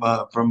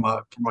a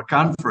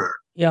confrere.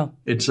 Yeah.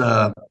 It's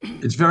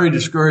very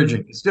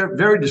discouraging. It's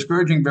very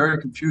discouraging,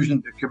 very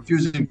confusing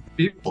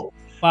people.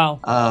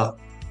 Wow.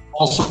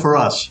 Also for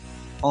us.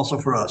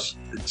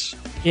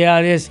 Yeah,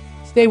 it is.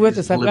 Stay with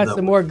us. I've got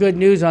some more good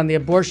news on the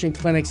abortion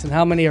clinics and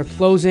how many are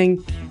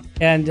closing,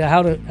 and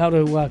how to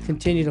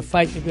continue to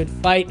fight the good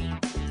fight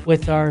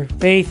with our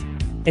faith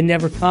and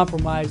never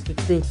compromise the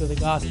truth of the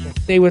gospel.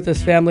 Stay with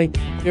us, family.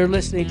 You're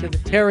listening to the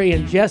Terry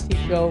and Jesse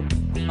Show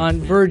on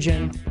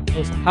Virgin,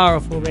 most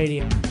powerful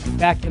radio.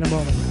 Back in a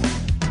moment.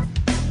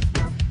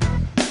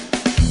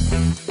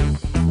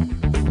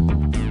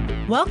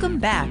 Welcome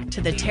back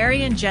to the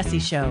Terry and Jesse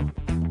Show.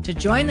 To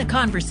join the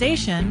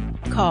conversation,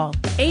 call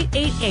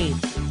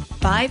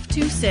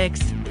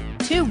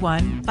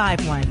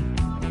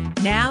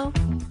 888-526-2151. Now,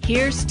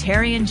 here's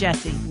Terry and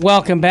Jesse.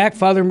 Welcome back.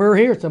 Father Murr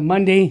here. It's a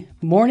Monday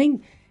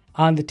morning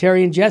on the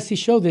Terry and Jesse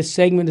Show. This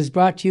segment is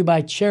brought to you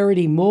by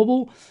Charity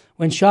Mobile.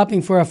 When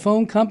shopping for a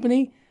phone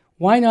company,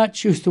 why not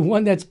choose the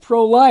one that's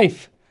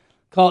pro-life?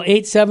 Call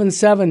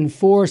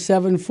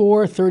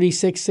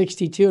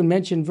 877-474-3662 and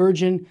mention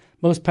Virgin,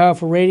 Most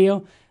Powerful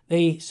Radio.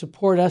 They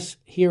support us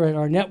here at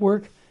our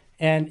network,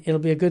 and it'll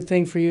be a good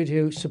thing for you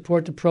to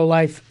support the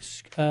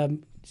pro-life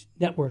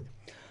network.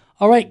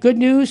 All right, good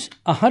news.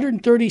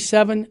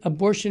 137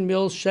 abortion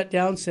mills shut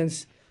down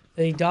since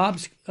the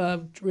Dobbs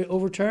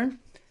overturn,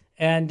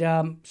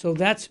 and so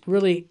that's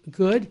really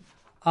good.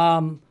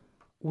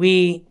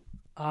 We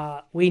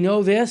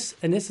know this,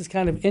 and this is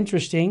kind of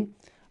interesting.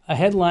 A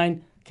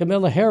headline,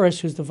 Kamala Harris,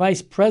 who's the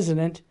vice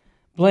president,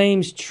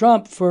 blames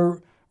Trump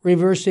for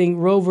reversing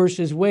Roe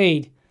versus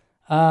Wade.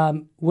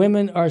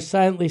 Women are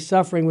silently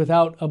suffering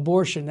without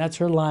abortion. That's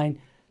her line.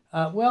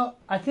 Well,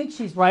 I think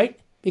she's right,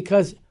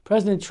 because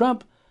President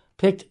Trump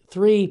picked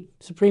 3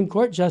 Supreme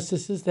Court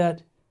justices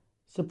that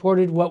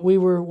supported what we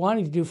were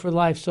wanting to do for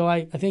life. So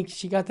I think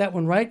she got that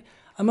one right.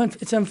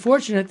 It's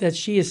unfortunate that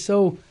she is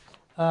so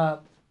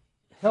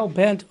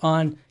hell-bent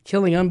on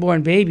killing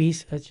unborn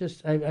babies. It's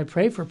just, I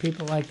pray for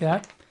people like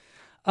that.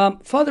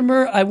 Father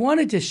Murr, I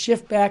wanted to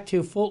shift back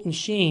to Fulton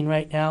Sheen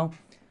right now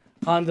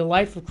on the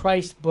Life of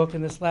Christ book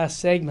in this last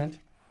segment.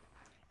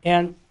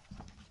 And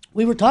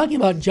we were talking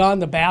about John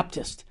the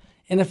Baptist.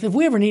 And if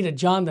we ever need a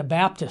John the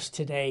Baptist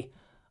today,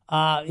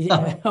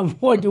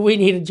 boy, do we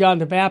need a John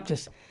the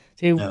Baptist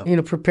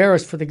to prepare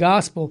us for the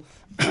gospel.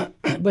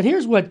 But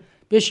here's what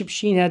Bishop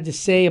Sheen had to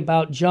say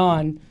about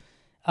John.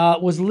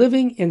 Was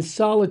living in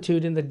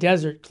solitude in the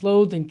desert,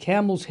 clothed in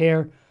camel's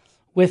hair,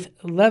 with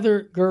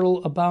leather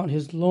girdle about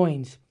his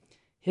loins.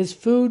 His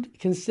food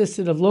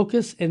consisted of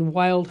locusts and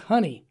wild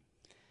honey.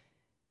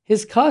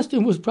 His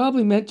costume was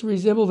probably meant to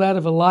resemble that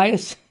of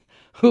Elias,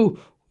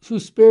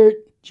 whose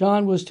spirit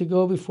John was to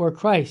go before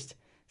Christ,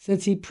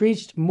 since he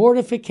preached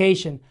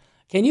mortification.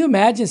 Can you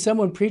imagine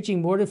someone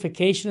preaching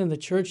mortification in the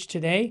church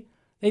today?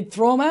 They'd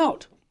throw him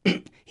out.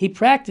 He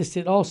practiced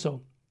it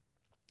also.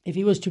 If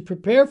he was to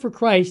prepare for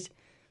Christ,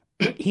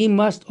 he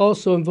must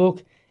also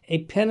invoke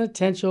a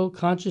penitential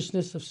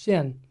consciousness of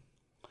sin.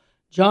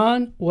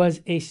 John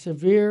was a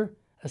severe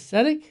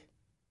ascetic,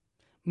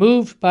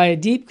 moved by a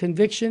deep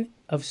conviction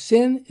of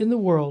sin in the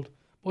world.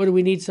 Boy, do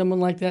we need someone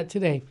like that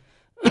today.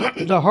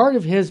 The heart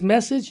of his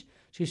message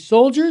to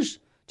soldiers,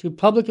 to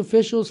public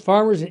officials,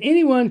 farmers, and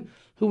anyone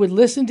who would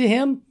listen to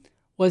him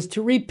was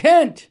to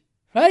repent,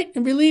 right?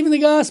 And believe in the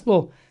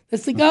gospel.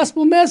 That's the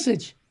gospel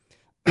message.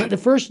 The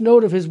first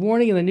note of his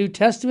warning in the New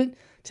Testament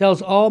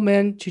tells all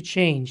men to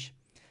change.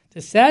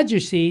 The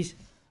Sadducees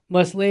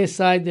must lay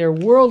aside their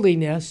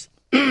worldliness,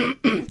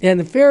 and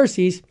the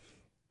Pharisees,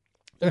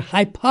 their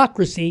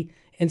hypocrisy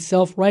and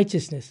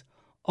self-righteousness.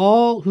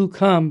 All who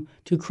come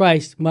to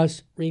Christ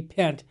must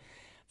repent.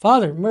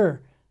 Father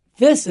Murr,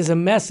 this is a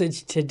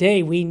message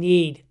today we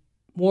need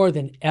more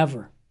than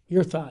ever.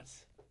 Your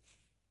thoughts?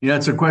 Yeah,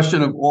 it's a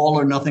question of all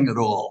or nothing at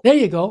all. There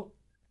you go.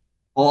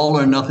 All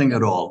or nothing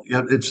at all.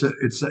 Yeah, it's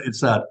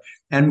that.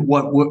 And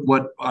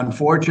what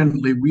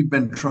unfortunately we've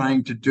been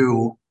trying to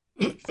do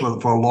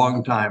for a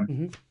long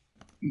time,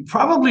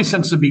 probably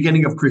since the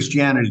beginning of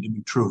Christianity, to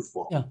be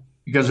truthful. Yeah.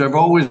 Because there have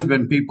always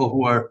been people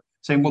who are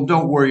saying, well,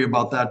 don't worry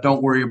about that.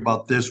 Don't worry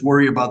about this.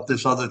 Worry about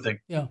this other thing.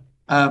 Yeah.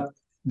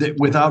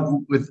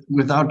 Without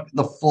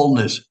the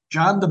fullness.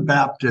 John the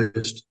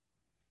Baptist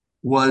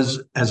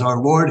was, as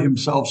our Lord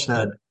himself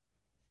said,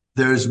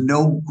 there is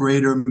no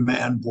greater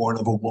man born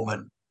of a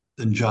woman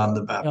than John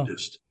the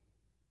Baptist.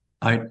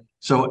 Yeah. Right?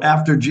 So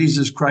after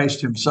Jesus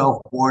Christ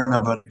himself, born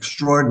of an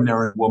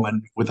extraordinary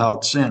woman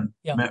without sin,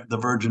 the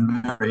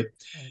Virgin Mary,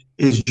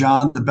 is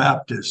John the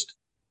Baptist,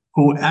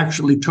 who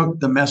actually took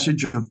the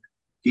message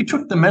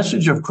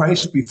of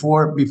Christ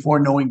before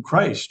knowing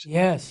Christ.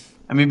 Yes.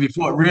 I mean,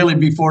 before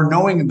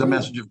knowing the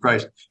message of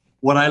Christ.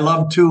 What I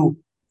love too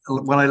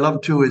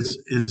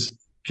is,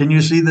 can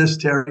you see this,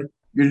 Terry?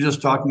 You're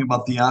just talking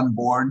about the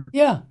unborn.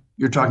 Yeah.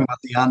 You're talking about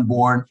the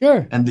unborn,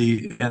 sure, and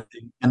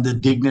the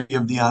dignity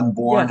of the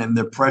unborn, and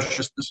the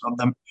preciousness of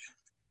them.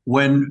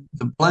 When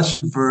the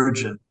Blessed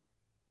Virgin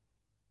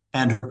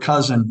and her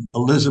cousin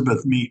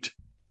Elizabeth meet,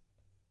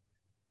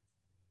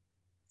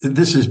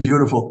 this is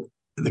beautiful.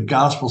 The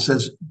Gospel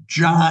says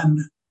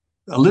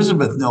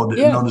Elizabeth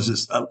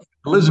notices.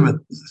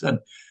 Elizabeth said,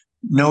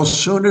 "No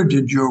sooner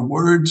did your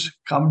words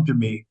come to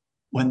me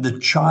when the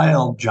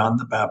child John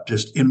the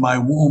Baptist in my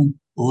womb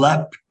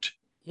leapt."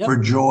 For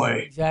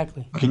joy.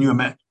 Exactly. Can you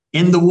imagine?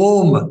 In the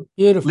womb.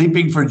 Beautiful.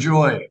 Leaping for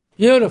joy.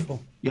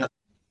 Beautiful. Yeah.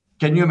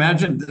 Can you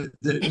imagine?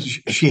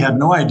 She had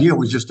no idea it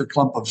was just a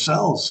clump of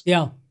cells.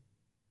 Yeah.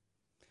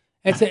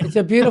 It's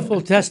a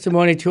beautiful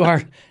testimony to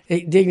our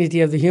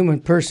dignity of the human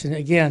person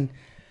again.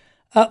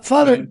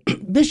 Father,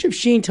 Bishop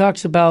Sheen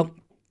talks about,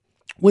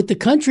 with the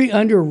country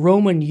under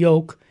Roman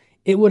yoke,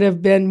 it would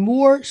have been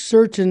more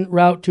certain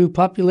route to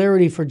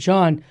popularity for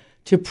John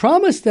to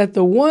promise that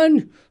the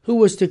one who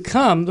was to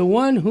come, the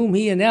one whom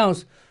he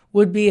announced,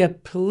 would be a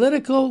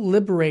political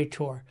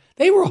liberator.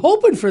 They were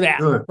hoping for that,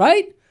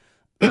 right?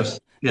 Yes.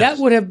 That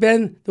would have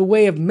been the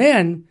way of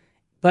men,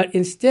 but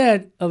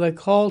instead of a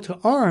call to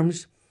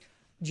arms,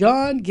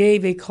 John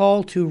gave a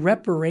call to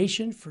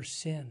reparation for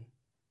sin.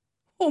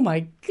 Oh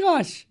my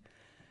gosh!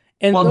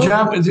 And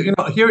John,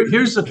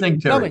 here's the thing,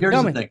 Terry.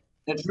 Here's the thing.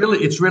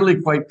 It's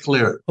really quite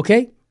clear.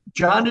 Okay.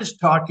 John is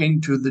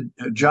talking to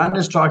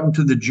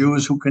the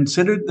Jews who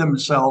considered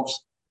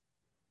themselves,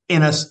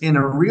 in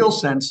a real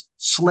sense,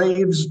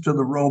 slaves to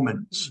the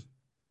Romans.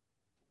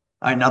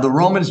 Now the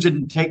Romans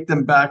didn't take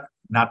them back,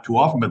 not too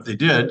often, but they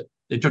did.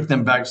 They took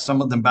them back,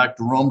 some of them back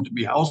to Rome to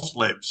be house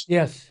slaves.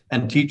 Yes.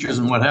 And teachers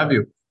and what have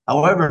you.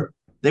 However,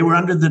 they were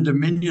under the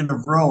dominion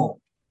of Rome.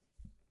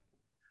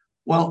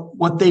 Well,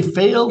 what they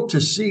failed to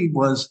see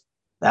was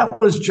that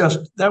was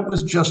just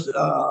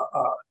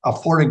a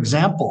for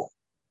example.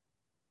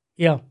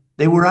 Yeah.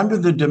 They were under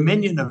the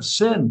dominion of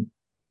sin.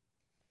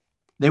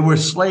 They were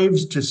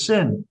slaves to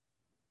sin.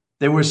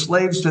 They were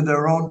slaves to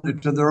their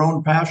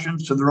own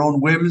passions, to their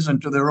own whims,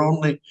 and to their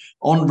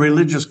own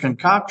religious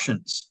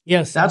concoctions.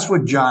 Yes. That's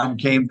what John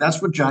came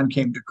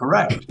to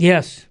correct.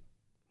 Yes.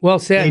 Well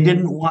said. They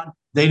didn't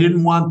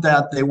want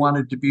that. They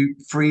wanted to be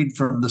freed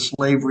from the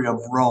slavery of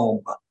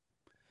Rome.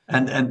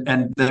 And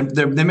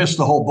they missed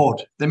the whole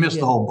boat. The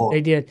whole boat.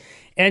 They did.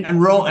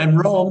 And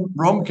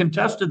Rome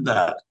contested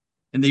that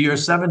in the year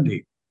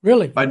 70.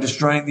 Really? By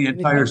destroying the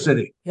entire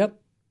city. Yep.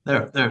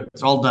 There.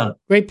 It's all done.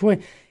 Great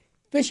point.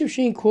 Bishop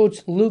Sheen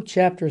quotes Luke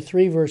chapter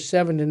 3, verse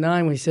 7 to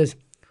 9, when he says,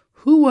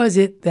 "Who was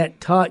it that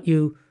taught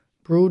you,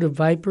 brood of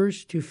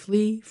vipers, to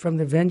flee from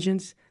the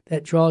vengeance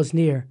that draws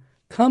near?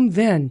 Come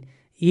then,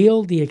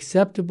 yield the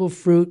acceptable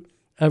fruit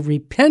of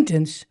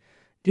repentance.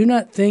 Do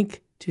not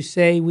think to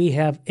say we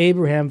have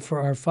Abraham for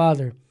our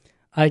father.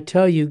 I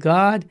tell you,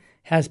 God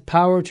has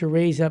power to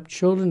raise up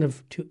children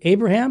to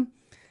Abraham,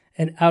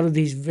 and out of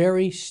these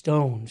very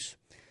stones."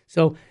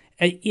 So,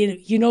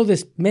 you know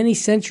this, many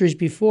centuries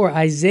before,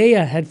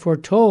 Isaiah had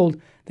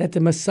foretold that the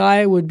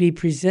Messiah would be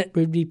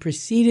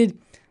preceded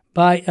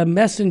by a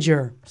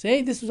messenger.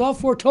 See, this was all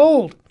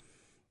foretold.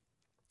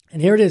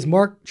 And here it is,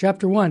 Mark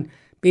chapter 1.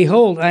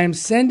 "Behold, I am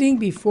sending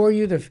before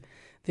you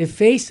the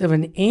face of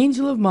an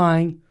angel of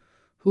mine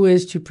who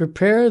is to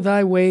prepare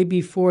thy way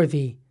before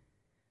thee.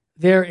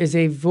 There is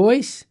a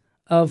voice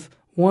of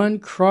one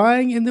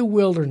crying in the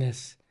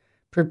wilderness,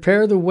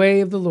 prepare the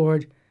way of the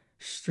Lord,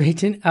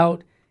 straighten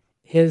out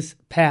his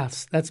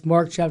paths. That's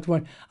Mark chapter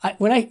 1.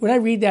 When I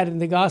read that in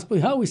the gospel,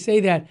 I always say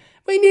that.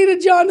 We need a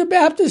John the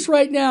Baptist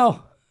right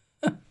now.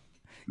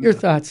 Your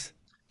thoughts?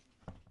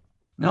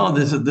 No,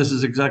 this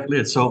is exactly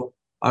it. So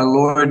our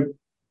Lord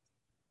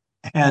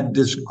had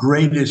this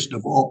greatest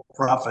of all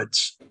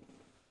prophets.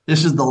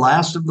 This is the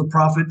last of the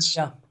prophets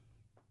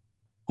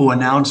who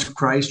announced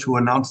Christ, who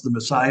announced the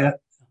Messiah.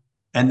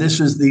 And this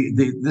is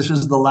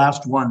the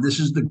last one. This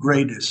is the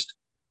greatest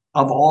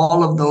of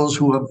all of those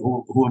who have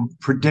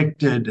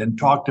predicted and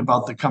talked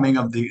about the coming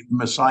of the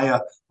Messiah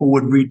who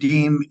would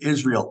redeem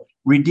Israel.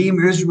 Redeem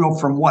Israel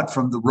from what?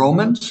 From the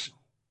Romans?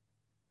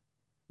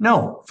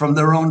 No, from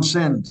their own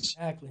sins.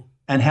 Exactly.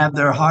 And have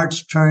their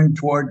hearts turned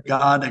toward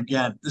God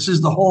again. This is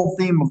the whole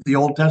theme of the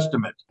Old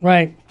Testament.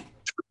 Right.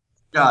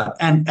 God.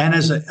 And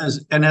as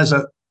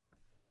an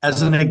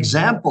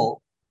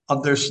example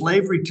of their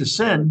slavery to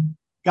sin,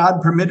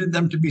 God permitted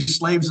them to be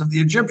slaves of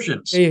the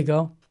Egyptians. There you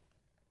go.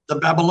 The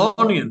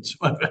Babylonians.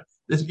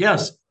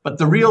 Yes, but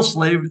the real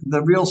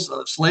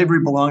slavery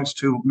belongs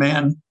to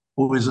man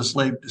who is a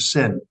slave to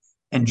sin.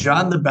 And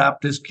John the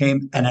Baptist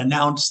came and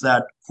announced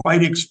that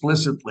quite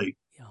explicitly.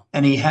 Yeah.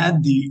 And he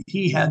had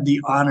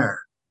the honor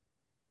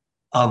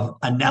of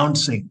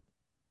announcing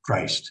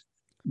Christ.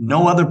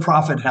 No other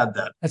prophet had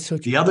that. That's so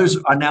true. The others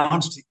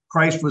announced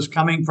Christ was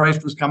coming,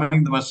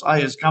 the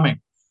Messiah is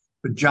coming.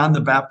 But John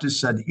the Baptist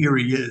said, here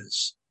he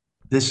is.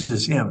 This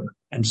is him,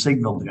 and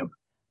signaled him.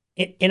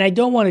 And I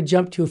don't want to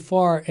jump too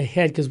far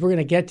ahead because we're going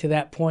to get to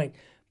that point.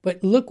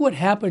 But look what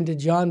happened to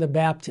John the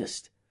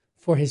Baptist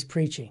for his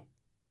preaching.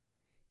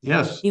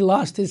 Yes. He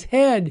lost his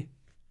head.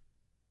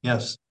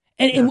 Yes.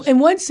 And yes. In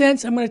one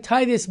sense, I'm going to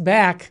tie this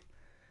back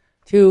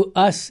to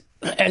us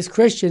as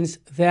Christians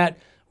that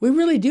we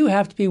really do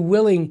have to be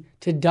willing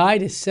to die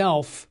to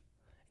self.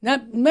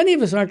 Not many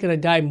of us aren't going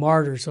to die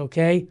martyrs,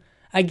 okay?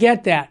 I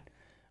get that.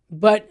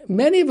 But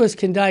many of us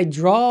can die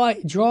dry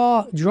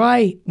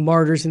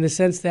martyrs in the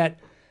sense that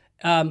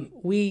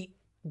we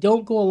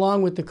don't go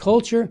along with the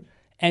culture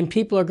and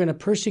people are going to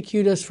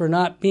persecute us for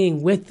not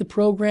being with the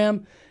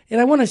program. And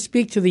I want to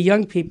speak to the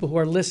young people who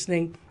are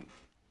listening.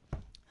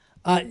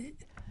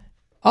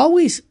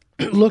 Always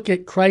look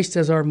at Christ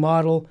as our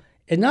model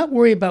and not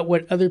worry about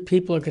what other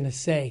people are going to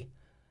say.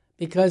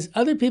 Because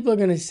other people are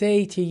going to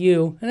say to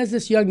you, and as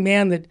this young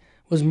man that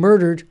was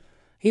murdered,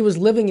 he was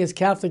living his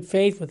Catholic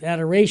faith with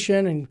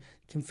adoration and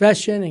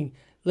confession and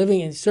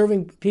living and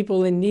serving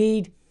people in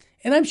need.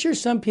 And I'm sure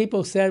some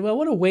people said, well,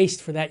 what a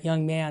waste for that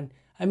young man.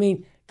 I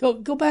mean,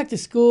 go back to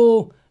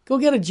school, go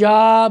get a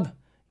job,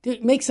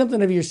 make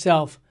something of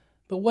yourself.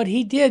 But what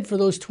he did for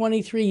those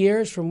 23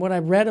 years, from what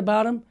I've read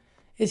about him,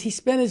 is he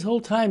spent his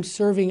whole time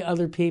serving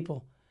other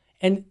people.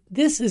 And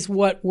this is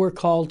what we're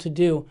called to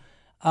do.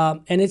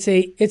 And it's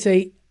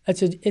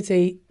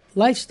a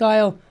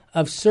lifestyle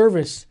of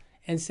service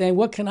and saying,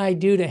 what can I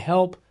do to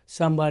help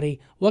somebody?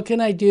 What can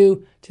I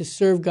do to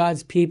serve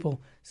God's people?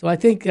 So I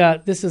think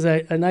this is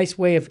a nice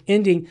way of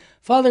ending.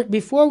 Father,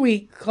 before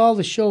we call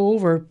the show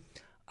over,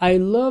 I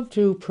love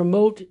to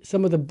promote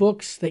some of the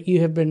books that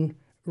you have been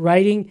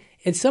writing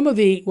and some of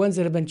the ones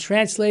that have been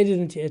translated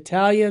into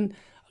Italian.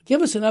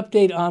 Give us an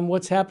update on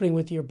what's happening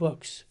with your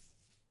books.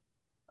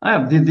 I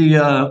have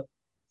the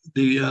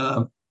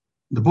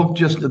book,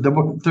 the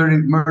book 30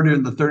 Murder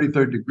in the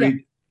 33rd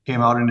Degree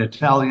came out in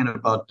Italian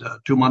about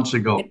 2 months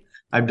ago.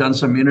 I've done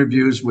some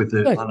interviews with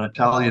it on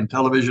Italian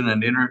television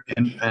and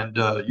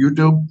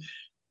YouTube,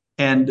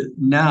 and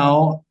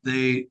now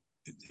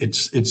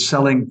it's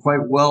selling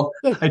quite well.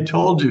 Good. I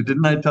told you,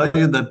 didn't I tell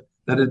you that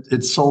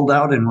it's sold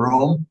out in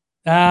Rome?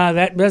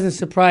 That doesn't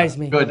surprise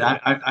me. Good.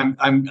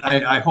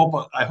 I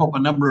hope a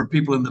number of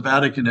people in the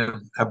Vatican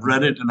have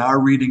read it and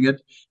are reading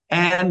it,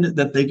 and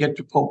that they get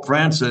to Pope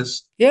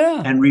Francis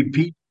and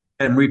repeat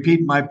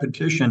my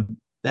petition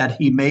that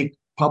he make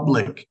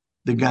public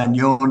the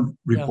Gagnon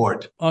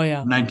report,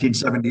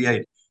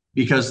 1978,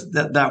 because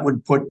that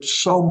would put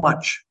so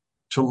much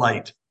to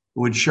light. It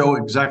would show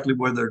exactly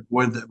where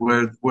we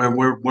were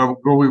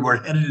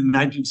headed in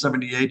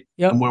 1978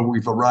 and where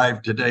we've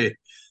arrived today.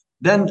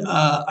 Then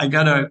I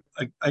got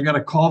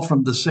a call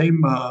from the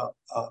same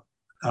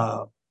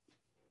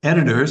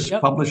editors,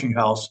 publishing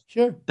house,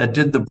 that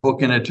did the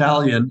book in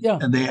Italian,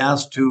 and they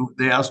asked to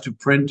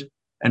print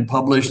and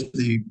publish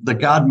the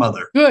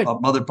Godmother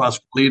of Mother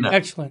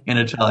Pasqualina in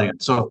Italian.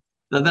 So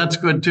that's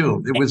good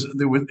too.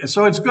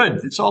 So it's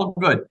good. It's all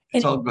good.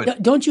 It's all good.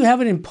 Don't you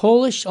have it in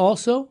Polish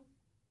also?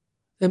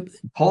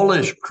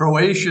 Polish,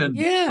 Croatian,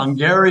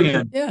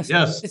 Hungarian.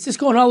 Yes. It's just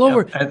going all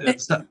over.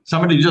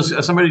 Somebody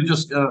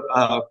just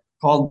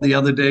called the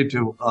other day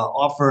to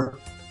offer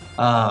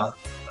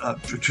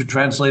to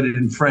translate it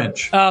in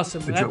French.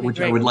 Awesome.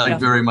 Which I would like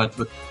very much,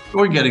 but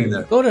we're getting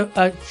there. Go to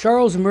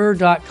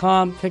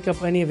charlesmurr.com, pick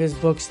up any of his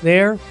books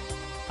there.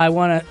 I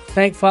want to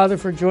thank Father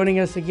for joining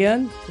us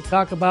again to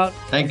talk about...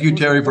 Thank you,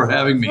 Terry, for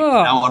having me,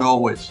 now and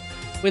always.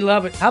 We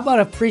love it. How about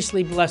a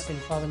priestly blessing,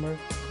 Father Murr?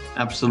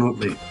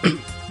 Absolutely.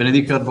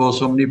 Benedicat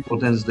vos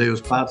omnipotens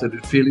Deus Pater,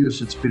 et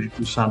Filius, et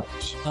Spiritus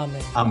Sanctus.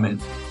 Amen.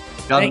 Amen.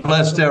 God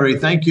bless, Terry.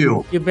 Thank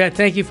you. You bet.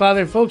 Thank you,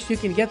 Father. And folks, you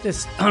can get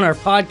this on our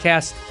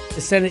podcast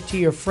to send it to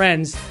your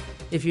friends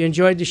if you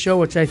enjoyed the show,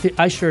 which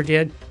I sure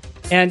did.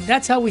 And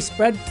that's how we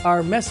spread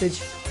our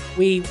message.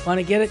 We want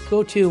to get it,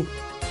 go to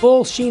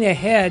full Sheen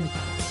ahead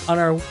on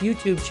our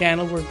YouTube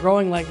channel. We're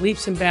growing like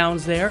leaps and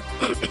bounds there.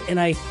 And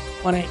I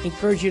want to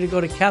encourage you to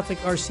go to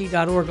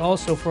catholicrc.org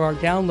also for our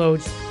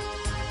downloads.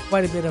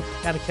 Quite a bit of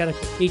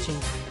catechetical teaching.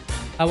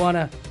 I want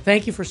to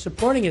thank you for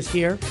supporting us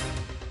here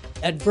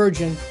at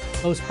Virgin,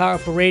 Most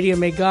Powerful Radio.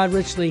 May God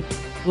richly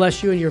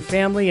bless you and your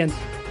family, and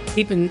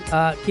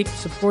keep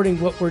supporting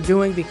what we're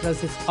doing,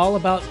 because it's all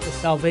about the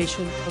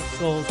salvation of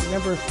souls.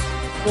 Remember,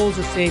 souls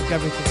are saved,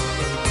 everything is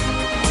saved.